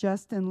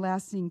and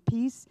lasting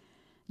peace.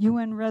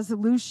 UN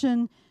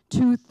Resolution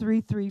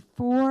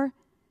 2334,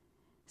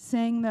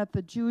 saying that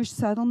the Jewish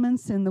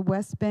settlements in the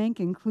West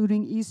Bank,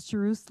 including East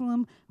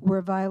Jerusalem, were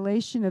a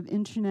violation of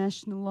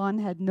international law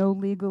and had no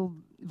legal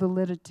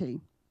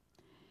validity.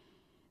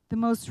 The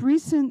most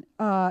recent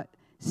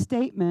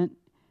statement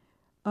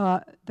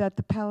that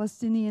the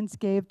Palestinians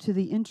gave to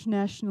the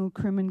International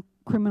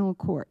Criminal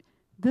Court,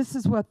 this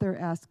is what they're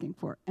asking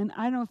for. And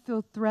I don't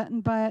feel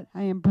threatened by it.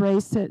 I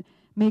embrace it.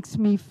 Makes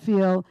me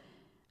feel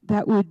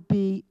that would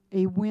be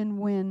a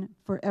win-win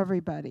for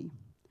everybody.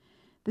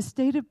 The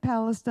state of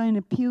Palestine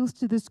appeals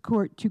to this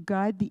court to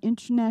guide the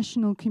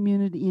international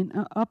community in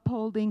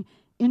upholding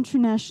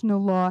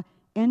international law,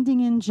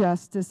 ending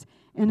injustice,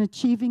 and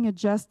achieving a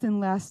just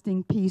and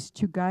lasting peace,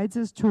 to guide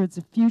us towards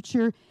a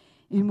future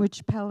in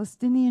which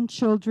Palestinian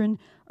children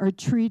are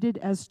treated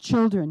as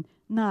children,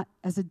 not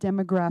as a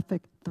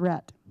demographic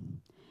threat,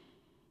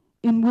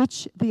 in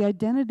which the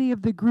identity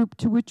of the group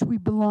to which we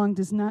belong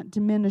does not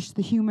diminish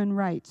the human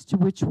rights to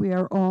which we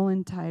are all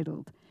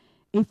entitled.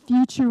 A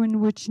future in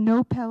which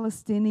no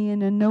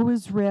Palestinian and no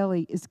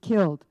Israeli is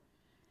killed.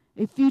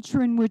 A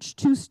future in which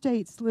two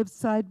states live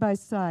side by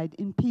side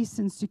in peace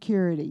and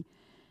security.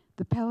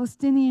 The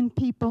Palestinian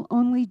people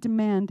only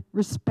demand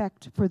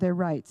respect for their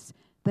rights.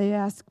 They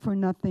ask for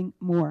nothing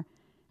more,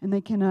 and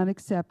they cannot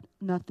accept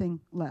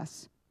nothing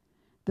less.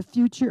 The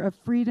future of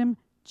freedom,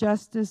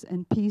 justice,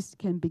 and peace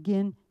can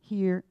begin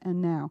here and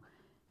now.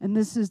 And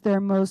this is their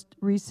most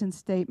recent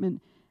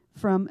statement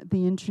from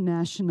the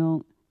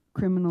International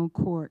Criminal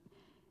Court.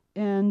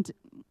 And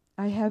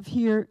I have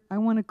here, I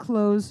want to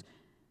close,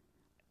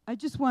 I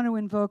just want to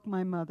invoke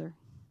my mother.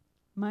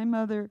 My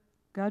mother,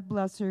 God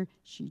bless her,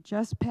 she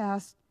just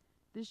passed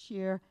this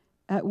year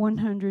at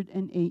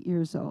 108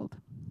 years old.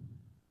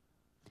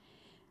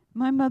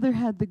 My mother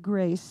had the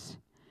grace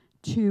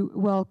to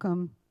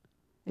welcome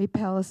a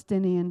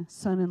Palestinian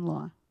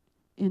son-in-law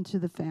into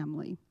the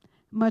family,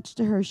 much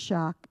to her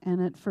shock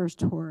and at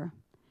first horror.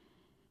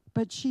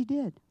 But she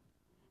did.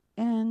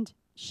 And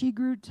she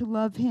grew to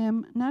love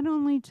him, not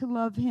only to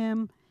love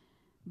him,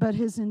 but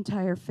his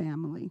entire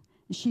family.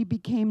 She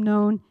became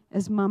known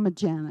as Mama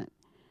Janet.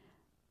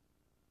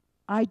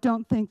 I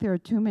don't think there are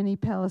too many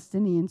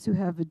Palestinians who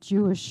have a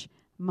Jewish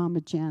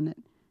Mama Janet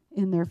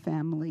in their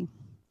family.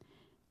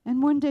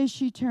 And one day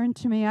she turned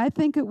to me, I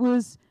think it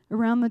was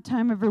around the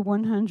time of her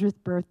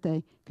 100th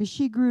birthday, because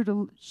she grew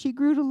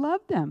to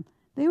love them.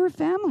 They were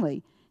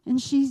family.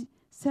 And she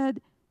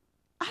said,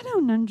 I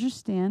don't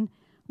understand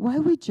why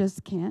we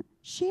just can't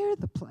share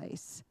the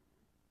place.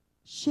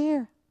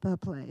 Share the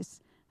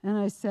place. And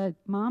I said,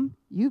 Mom,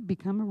 you've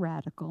become a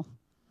radical.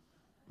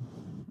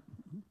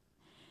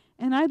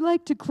 And I'd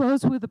like to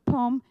close with a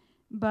poem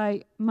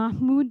by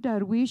Mahmoud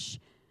Darwish,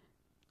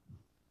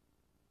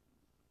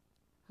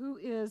 who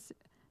is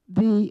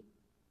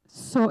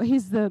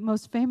he's the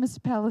most famous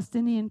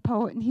Palestinian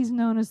poet, and he's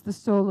known as the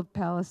soul of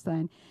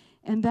Palestine.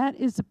 And that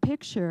is a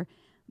picture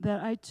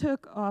that I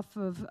took off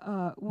of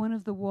one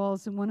of the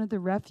walls in one of the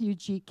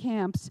refugee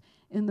camps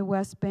in the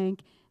West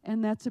Bank,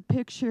 and that's a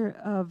picture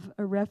of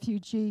a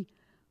refugee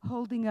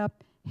holding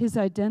up his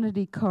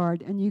identity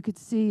card, and you could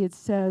see it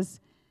says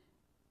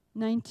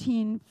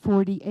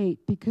 1948,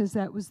 because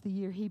that was the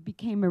year he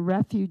became a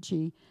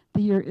refugee,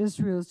 the year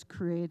Israel's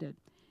created.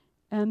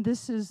 And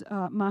this is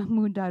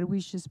Mahmoud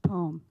Darwish's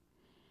poem.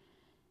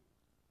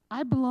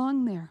 I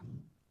belong there.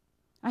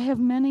 I have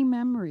many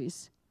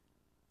memories.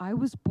 I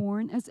was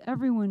born as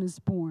everyone is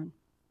born.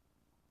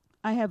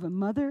 I have a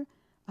mother,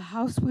 a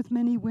house with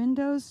many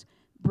windows,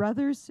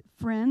 brothers,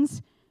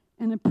 friends,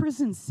 and a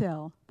prison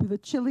cell with a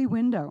chilly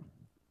window.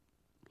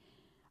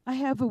 I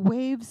have a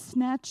wave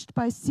snatched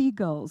by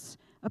seagulls,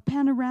 a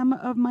panorama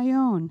of my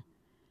own.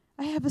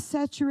 I have a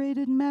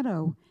saturated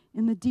meadow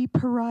in the deep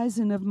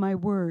horizon of my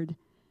word.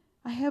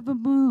 I have a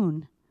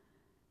moon,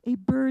 a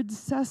bird's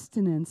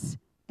sustenance,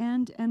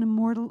 and an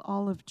immortal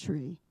olive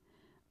tree.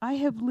 I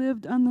have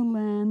lived on the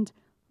land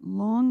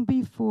long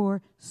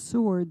before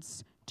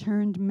swords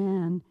turned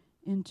man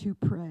into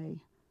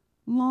prey.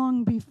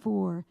 Long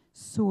before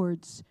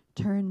swords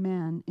turned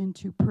man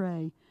into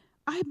prey.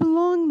 I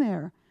belong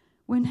there.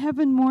 When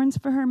heaven mourns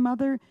for her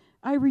mother,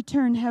 I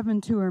return heaven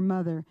to her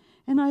mother,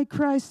 and I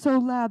cry so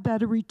loud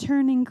that a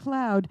returning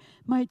cloud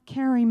might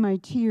carry my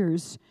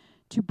tears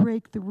to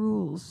break the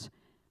rules.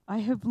 I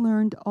have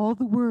learned all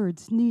the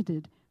words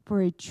needed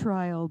for a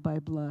trial by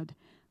blood.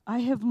 I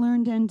have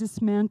learned and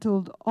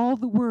dismantled all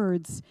the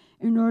words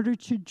in order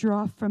to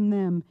draw from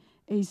them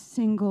a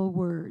single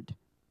word: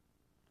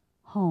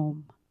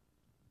 home.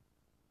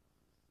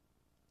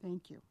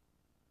 Thank you.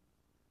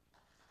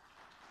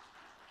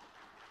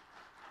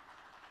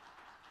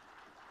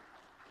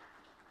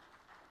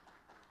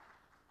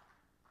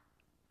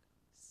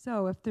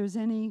 So if there's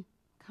any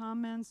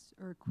comments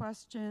or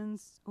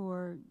questions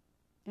or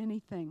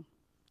anything,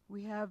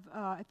 we have,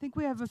 I think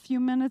we have a few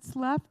minutes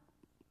left.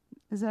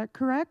 Is that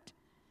correct?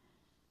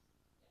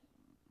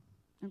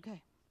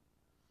 Okay.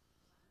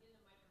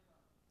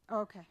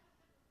 Okay.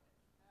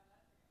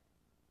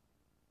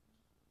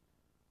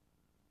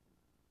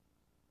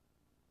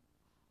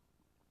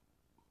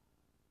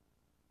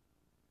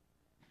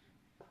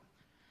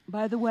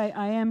 By the way,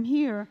 I am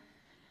here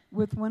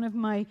with one of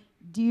my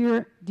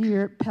dear,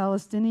 dear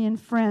Palestinian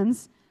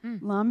friends,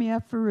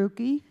 Lamia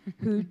Farouki,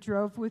 who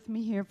drove with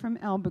me here from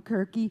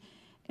Albuquerque,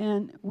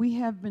 and we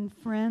have been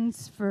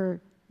friends for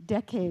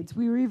decades.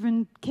 We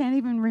can't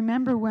even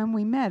remember when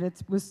we met.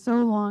 It was so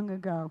long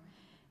ago.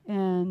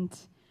 And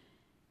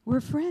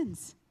we're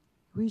friends.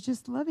 We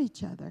just love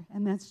each other,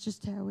 and that's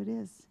just how it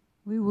is.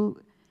 We will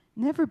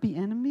never be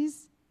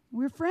enemies.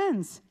 We're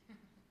friends.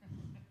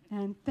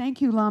 And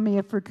thank you,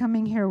 Lamia, for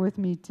coming here with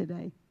me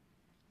today.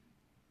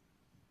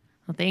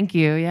 Well, thank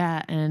you.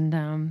 Yeah, and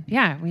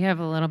we have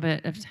a little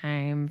bit of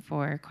time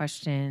for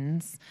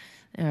questions,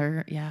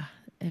 or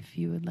if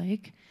you would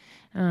like.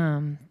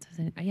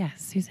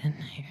 Susan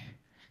here.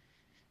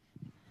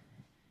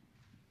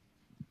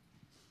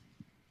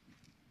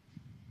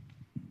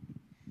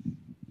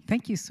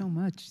 Thank you so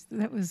much.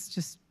 That was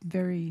just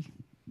very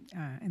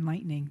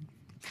enlightening.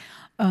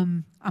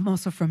 I'm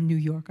also from New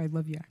York. I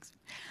love your accent.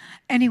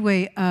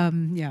 Anyway, I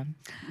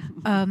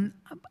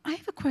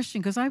have a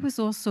question, because I was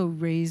also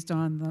raised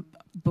on the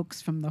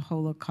books from the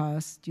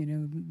Holocaust,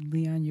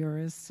 Leon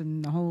Uris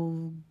and the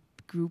whole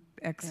group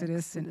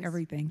Exodus. And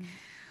everything.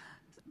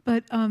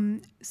 But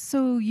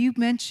so you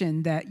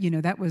mentioned that,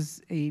 that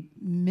was a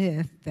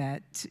myth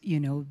that,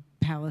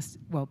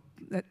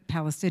 that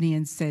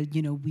Palestinians said,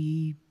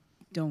 we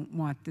don't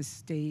want this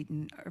state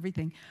and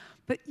everything.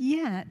 But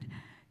yet,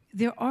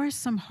 there are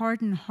some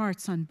hardened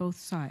hearts on both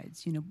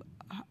sides,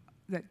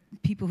 that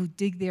people who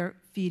dig their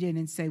feet in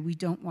and say, we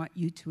don't want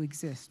you to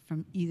exist,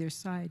 from either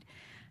side.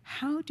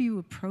 How do you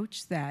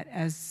approach that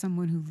as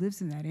someone who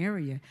lives in that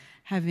area,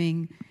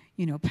 having,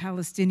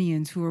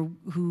 Palestinians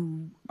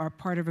who are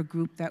part of a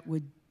group that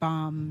would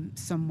bomb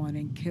someone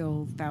and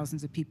kill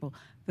thousands of people,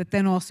 but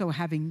then also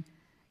having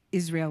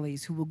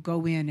Israelis who will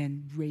go in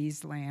and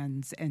raise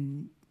lands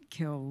and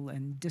kill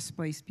and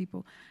displace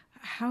people?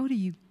 How do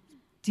you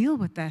deal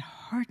with that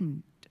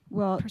hardened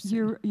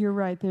person? You're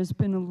right. There's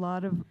been a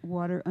lot of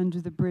water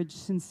under the bridge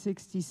since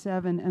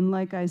 '67, and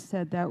like I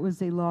said, that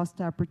was a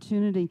lost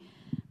opportunity.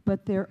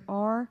 But there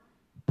are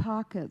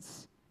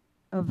pockets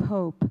of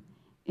hope.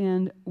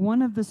 And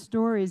one of the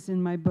stories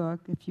in my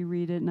book, if you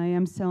read it, and I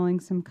am selling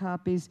some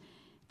copies,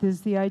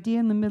 there's the idea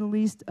in the Middle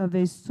East of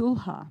a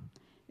sulha.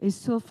 A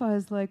sulha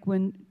is like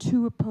when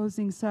two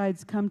opposing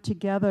sides come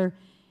together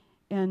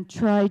and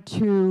try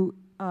to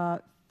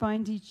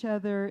find each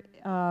other.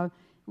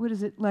 What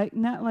is it like?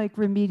 Not like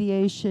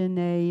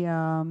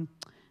remediation.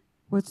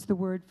 What's the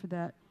word for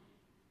that?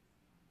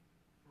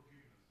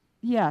 Forgiveness.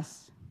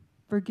 Yes,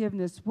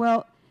 forgiveness.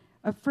 Well,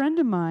 a friend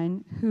of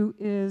mine who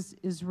is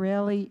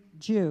Israeli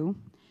Jew,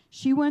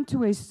 she went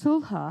to a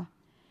sulha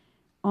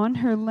on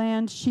her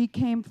land. She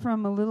came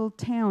from a little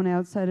town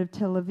outside of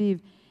Tel Aviv,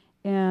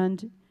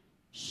 and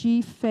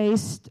she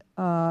faced.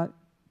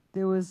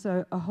 There was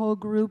a whole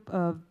group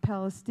of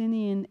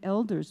Palestinian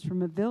elders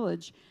from a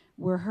village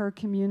where her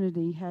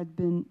community had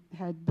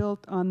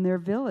built on their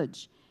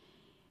village.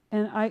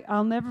 And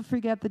I'll never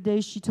forget the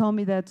day she told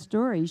me that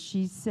story.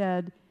 She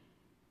said,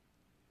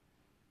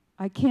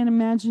 I can't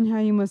imagine how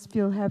you must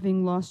feel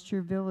having lost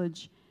your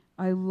village.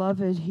 I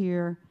love it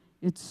here.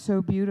 It's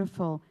so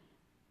beautiful.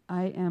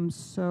 I am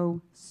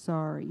so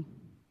sorry.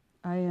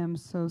 I am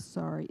so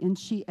sorry. And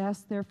she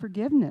asked their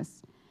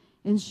forgiveness.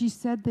 And she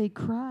said they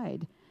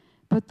cried.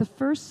 But the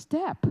first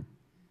step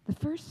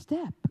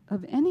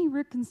of any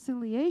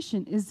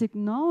reconciliation is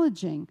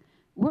acknowledging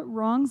what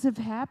wrongs have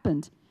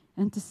happened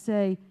and to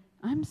say,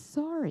 I'm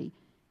sorry,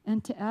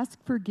 and to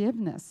ask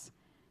forgiveness.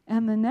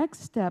 And the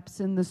next steps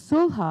in the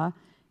sulha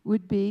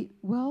would be,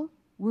 well,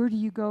 where do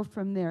you go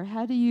from there?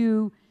 How do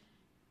you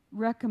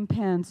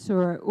recompense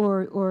or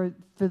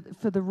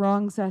for the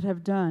wrongs that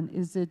have done?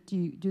 Is it,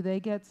 do they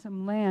get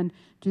some land?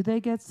 Do they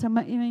get some,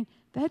 I mean,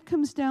 that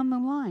comes down the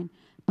line.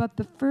 But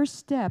the first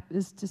step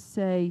is to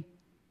say,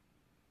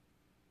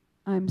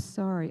 I'm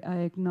sorry, I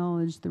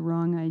acknowledge the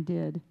wrong I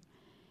did.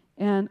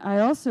 And I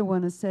also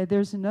want to say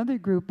there's another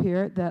group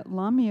here that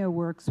Lamia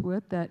works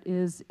with that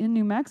is in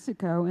New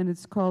Mexico, and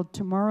it's called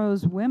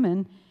Tomorrow's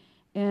Women.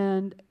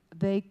 And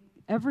they,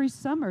 every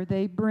summer,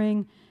 they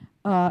bring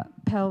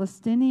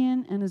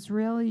Palestinian and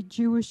Israeli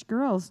Jewish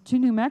girls to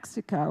New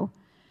Mexico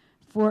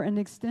for an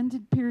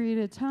extended period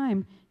of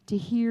time to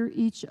hear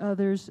each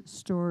other's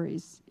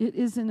stories. It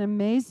is an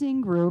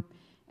amazing group,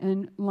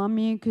 and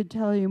Lamia could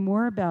tell you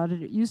more about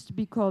it. It used to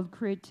be called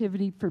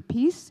Creativity for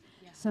Peace.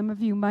 Yeah. Some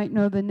of you might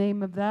know the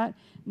name of that.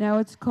 Now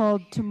it's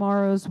called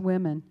Tomorrow's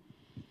Women.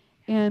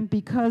 And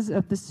because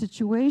of the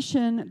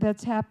situation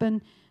that's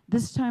happened,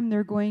 this time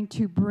they're going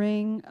to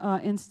bring,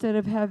 instead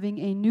of having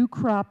a new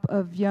crop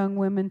of young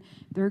women,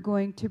 they're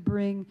going to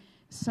bring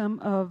some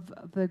of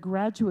the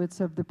graduates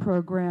of the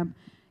program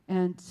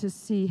and to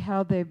see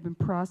how they've been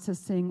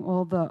processing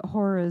all the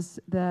horrors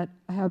that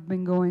have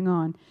been going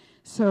on.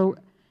 So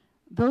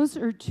those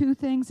are two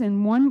things.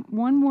 And one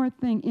more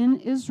thing. In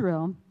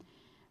Israel,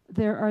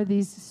 there are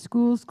these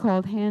schools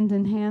called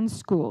hand-in-hand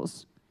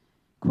schools.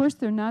 Of course,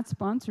 they're not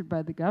sponsored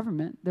by the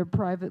government. They're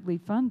privately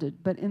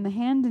funded. But in the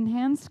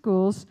hand-in-hand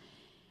schools,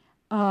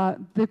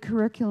 the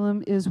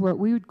curriculum is what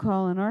we would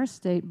call in our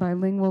state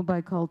bilingual,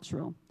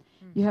 bicultural.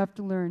 You have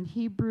to learn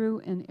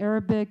Hebrew and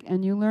Arabic,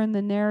 and you learn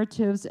the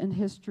narratives and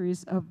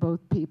histories of both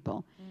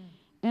people.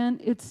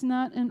 And it's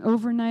not an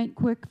overnight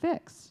quick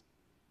fix,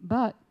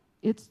 but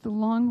it's the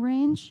long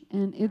range,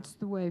 and it's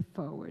the way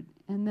forward.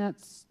 And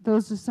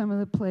those are some of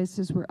the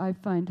places where I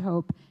find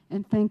hope.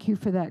 And thank you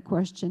for that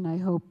question. I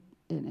hope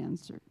it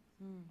answered.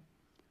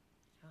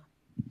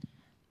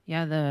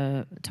 Yeah,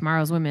 the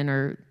Tomorrow's Women,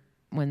 or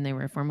when they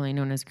were formerly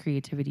known as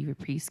Creativity for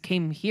Peace,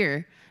 came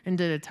here and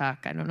did a talk.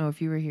 I don't know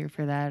if you were here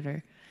for that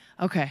or...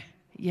 Okay.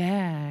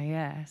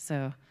 Yeah.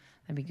 So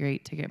that'd be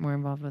great to get more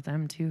involved with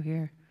them too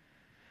here.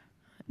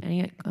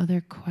 Any other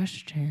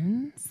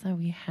questions that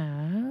we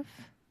have?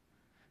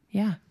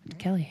 Yeah,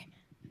 Kelly.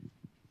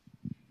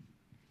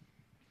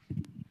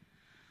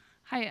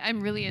 Hi,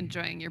 I'm really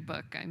enjoying your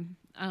book.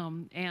 I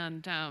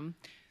don't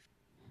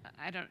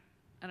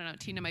know.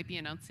 Tina might be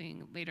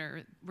announcing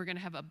later. We're going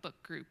to have a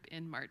book group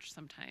in March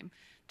sometime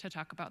to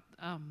talk about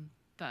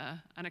the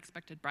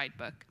Unexpected Bride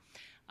book.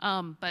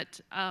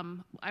 But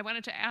I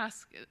wanted to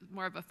ask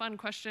more of a fun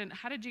question.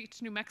 How did you get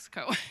to New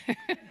Mexico?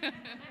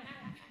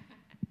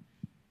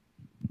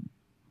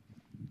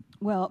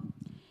 Well,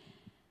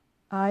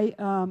 I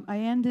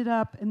ended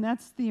up, and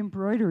that's the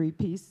embroidery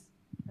piece.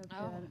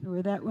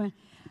 Where that went.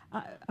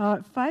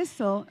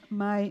 Faisal,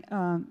 my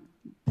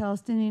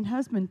Palestinian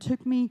husband,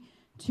 took me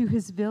to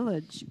his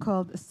village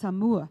called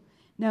Samua.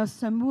 Now,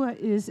 Samua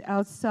is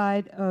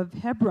outside of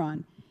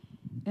Hebron.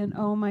 And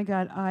oh my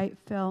God, I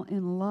fell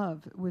in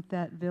love with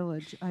that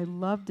village. I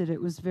loved it.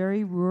 It was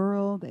very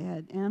rural. They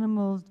had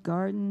animals,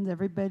 gardens.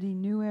 Everybody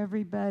knew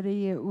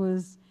everybody. It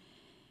was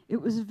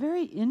a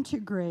very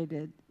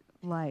integrated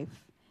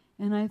life.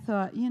 And I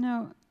thought,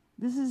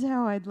 this is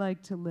how I'd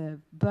like to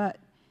live. But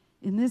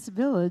in this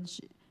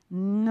village,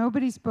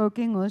 nobody spoke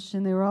English,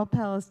 and they were all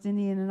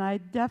Palestinian. And I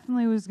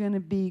definitely was going to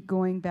be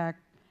going back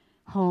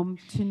home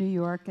to New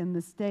York and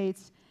the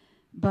States.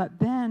 But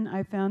then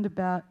I found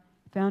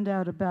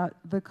out about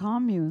the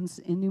communes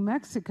in New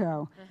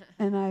Mexico.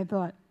 And I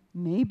thought,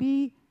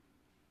 maybe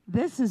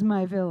this is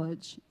my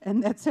village.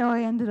 And that's how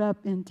I ended up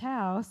in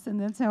Taos, and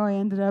that's how I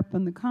ended up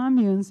in the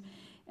communes.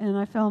 And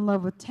I fell in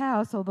love with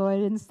Taos, although I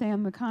didn't stay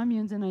on the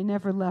communes, and I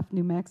never left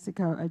New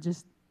Mexico. I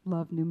just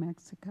love New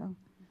Mexico.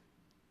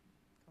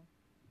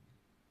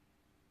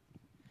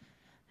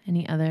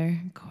 Any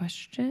other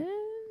questions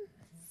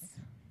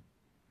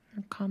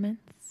or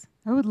comments?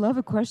 I would love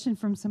a question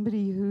from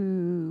somebody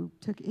who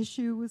took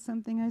issue with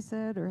something I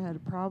said or had a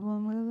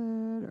problem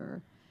with it,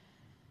 or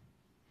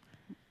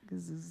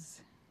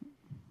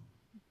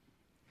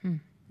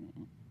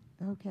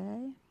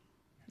okay.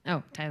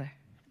 Oh, Tyler.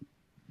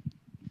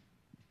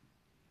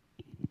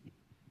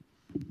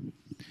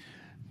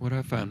 What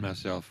I find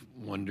myself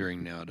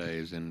wondering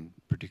nowadays, and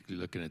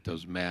particularly looking at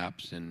those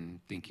maps and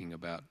thinking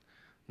about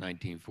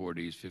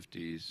 1940s,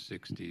 50s,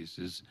 60s,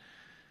 is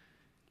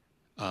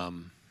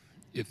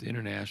if the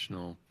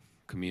international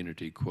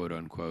community, quote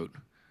unquote,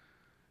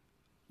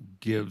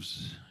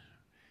 gives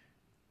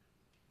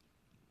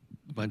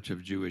a bunch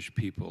of Jewish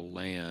people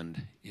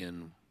land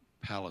in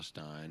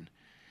Palestine,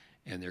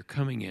 and they're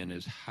coming in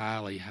as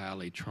highly,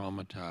 highly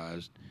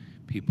traumatized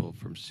people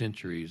from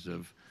centuries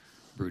of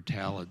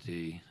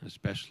brutality,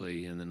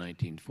 especially in the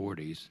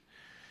 1940s,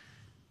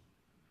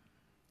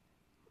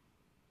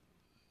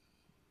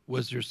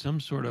 was there some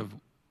sort of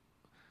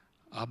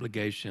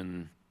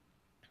obligation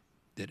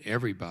that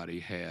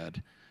everybody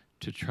had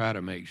to try to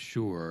make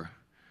sure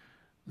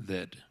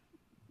that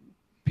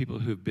people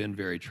who've been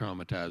very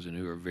traumatized and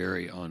who are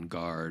very on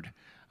guard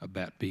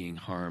about being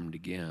harmed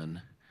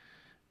again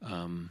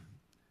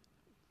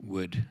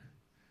would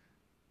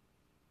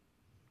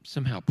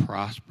somehow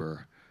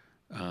prosper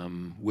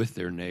with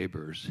their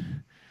neighbors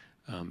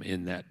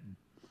in that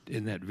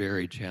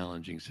very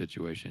challenging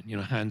situation? You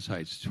know,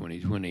 hindsight's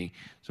 20/20,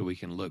 so we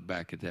can look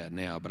back at that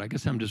now. But I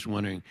guess I'm just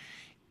wondering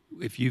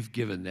if you've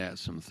given that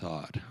some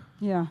thought.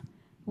 Yeah.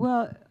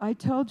 Well, I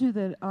told you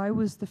that I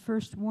was the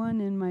first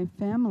one in my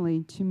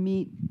family to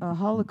meet a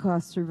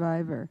Holocaust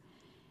survivor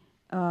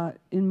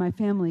in my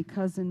family,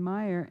 Cousin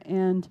Meyer.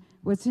 And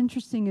what's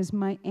interesting is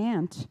my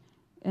aunt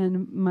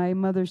and my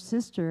mother's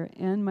sister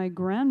and my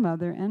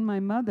grandmother and my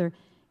mother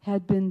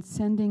had been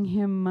sending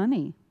him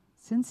money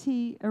since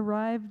he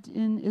arrived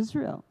in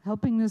Israel,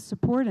 helping to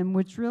support him,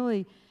 which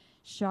really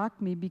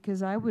shocked me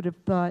because I would have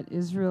thought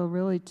Israel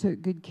really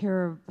took good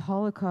care of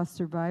Holocaust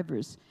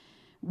survivors,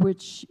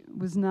 which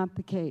was not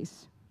the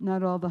case.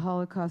 Not all the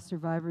Holocaust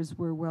survivors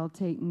were well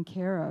taken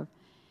care of.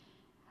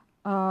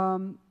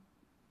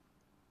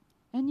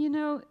 And you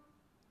know,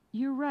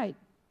 you're right.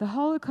 The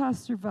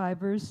Holocaust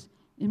survivors,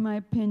 in my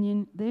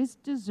opinion, they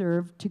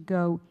deserve to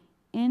go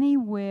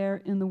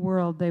anywhere in the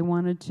world they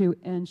wanted to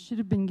and should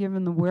have been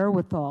given the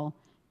wherewithal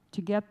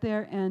to get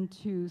there and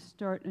to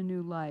start a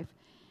new life.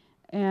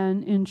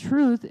 And in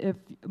truth, if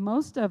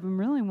most of them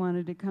really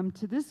wanted to come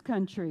to this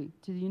country,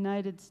 to the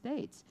United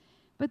States,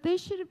 but they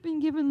should have been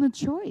given the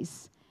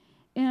choice.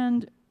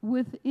 And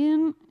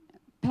within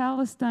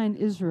Palestine,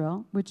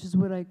 Israel, which is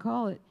what I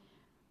call it,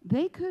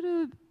 they could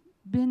have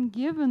been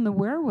given the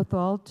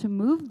wherewithal to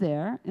move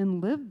there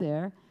and live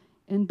there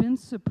and been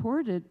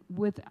supported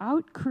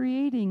without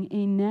creating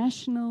a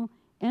national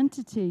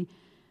entity,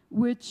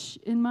 which,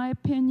 in my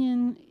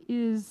opinion,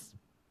 is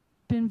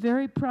been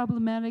very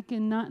problematic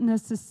and not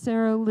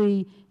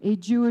necessarily a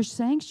Jewish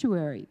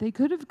sanctuary. They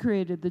could have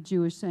created the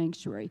Jewish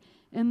sanctuary.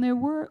 And there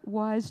were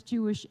wise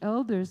Jewish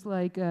elders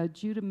like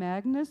Judah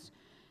Magnus,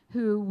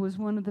 who was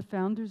one of the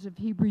founders of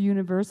Hebrew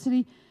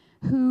University,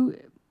 who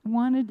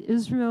wanted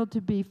Israel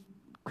to be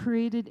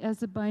created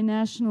as a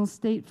binational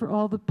state for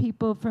all the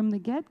people from the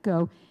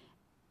get-go.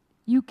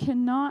 You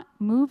cannot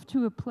move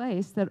to a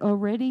place that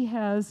already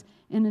has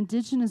an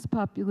indigenous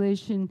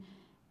population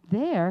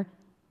there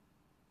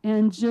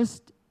and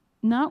just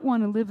not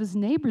want to live as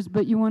neighbors,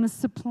 but you want to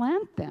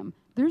supplant them.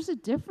 There's a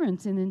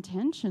difference in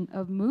intention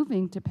of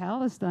moving to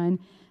Palestine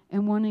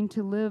and wanting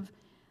to live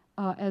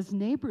as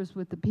neighbors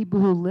with the people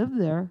who live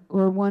there,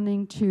 or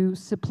wanting to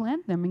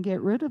supplant them and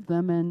get rid of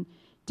them and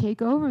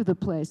take over the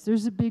place.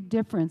 There's a big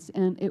difference,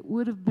 and it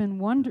would have been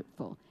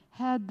wonderful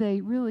had they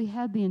really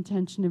had the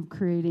intention of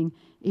creating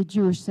a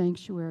Jewish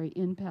sanctuary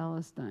in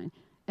Palestine.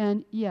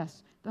 And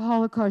yes, the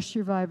Holocaust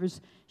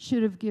survivors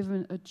should have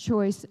given a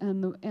choice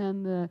and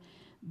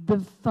the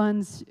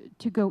funds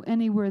to go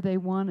anywhere they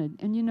wanted.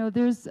 And you know,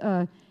 there's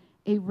a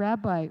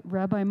rabbi,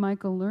 Rabbi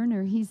Michael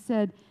Lerner, he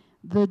said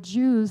the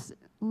Jews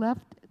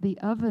left the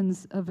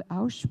ovens of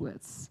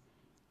Auschwitz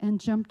and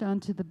jumped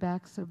onto the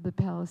backs of the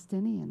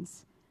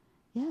Palestinians.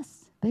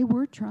 Yes, they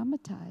were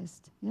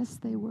traumatized. Yes,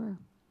 they were.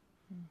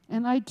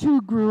 And I,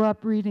 too, grew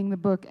up reading the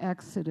book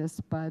Exodus,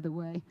 by the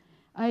way.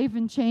 I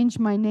even changed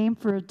my name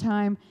for a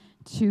time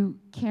to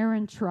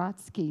Karen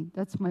Trotsky.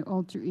 That's my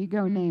alter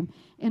ego name,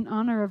 in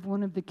honor of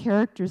one of the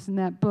characters in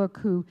that book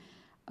who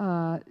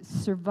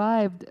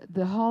survived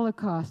the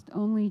Holocaust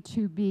only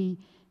to be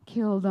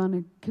killed on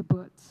a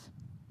kibbutz.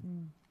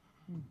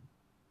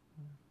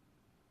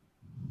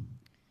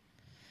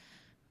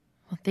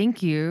 Well,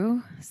 thank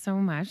you so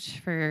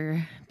much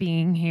for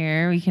being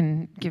here. We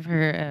can give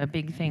her a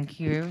big thank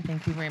you.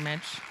 Thank you very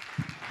much.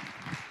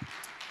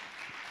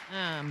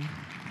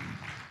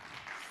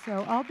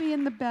 So I'll be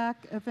in the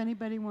back if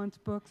anybody wants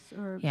books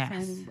or Yes.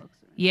 signing books.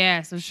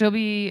 Yeah, so she'll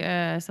be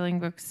selling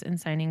books and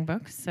signing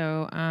books.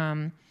 So,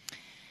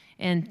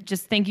 and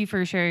just thank you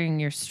for sharing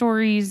your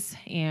stories.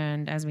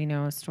 And as we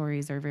know,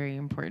 stories are very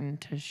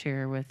important to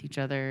share with each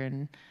other.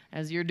 And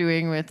as you're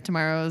doing with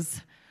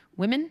Tomorrow's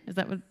Women, is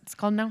that what it's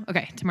called now?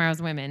 Okay,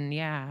 Tomorrow's Women,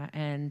 yeah.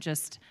 And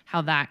just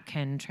how that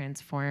can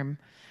transform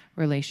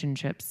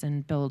relationships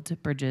and build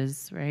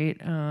bridges, right?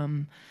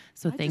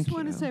 So thank you. I just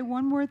want to say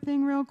one more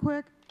thing real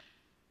quick.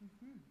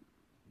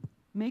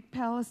 Make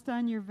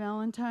Palestine your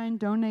Valentine.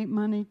 Donate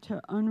money to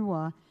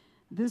UNRWA.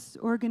 This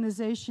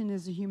organization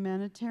is a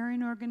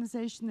humanitarian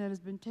organization that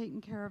has been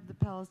taking care of the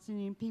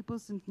Palestinian people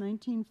since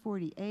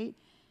 1948.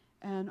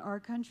 And our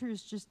country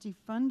has just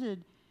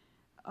defunded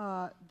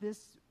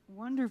this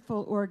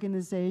wonderful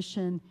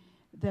organization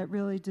that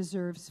really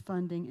deserves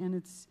funding. And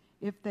it's,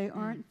 if they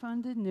aren't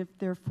funded and if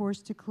they're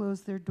forced to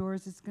close their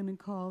doors, it's going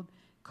to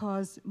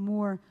cause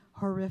more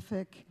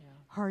horrific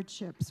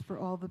hardships for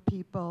all the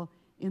people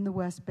in the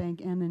West Bank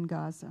and in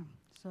Gaza.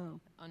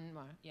 So,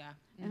 Yeah.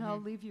 and I'll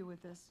leave you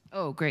with this.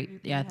 Oh, great. You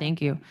can Yeah, have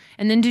thank you. that.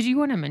 And then did you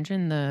want to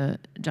mention the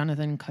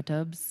Jonathan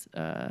Kutub's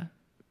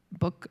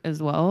book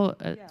as well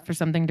Yeah. for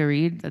something to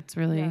read? That's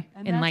really Yeah,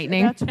 and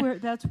enlightening.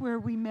 That's where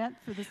we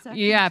met for the second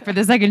Yeah, time. for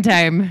the second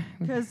time.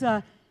 Because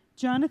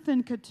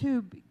Jonathan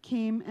Kutub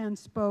came and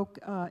spoke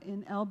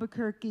in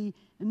Albuquerque,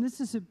 and this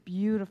is a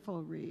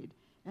beautiful read.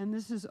 And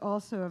this is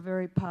also a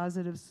very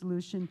positive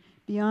solution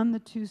beyond the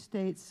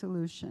two-state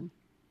solution.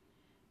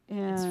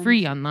 And It's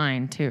free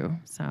online too,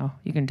 so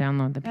you can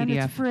download the PDF. And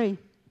it's free.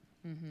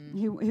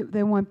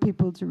 They want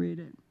people to read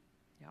it.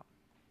 Yep.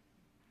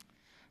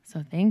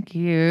 So thank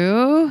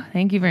you.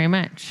 Thank you very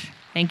much.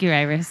 Thank you,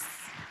 Iris.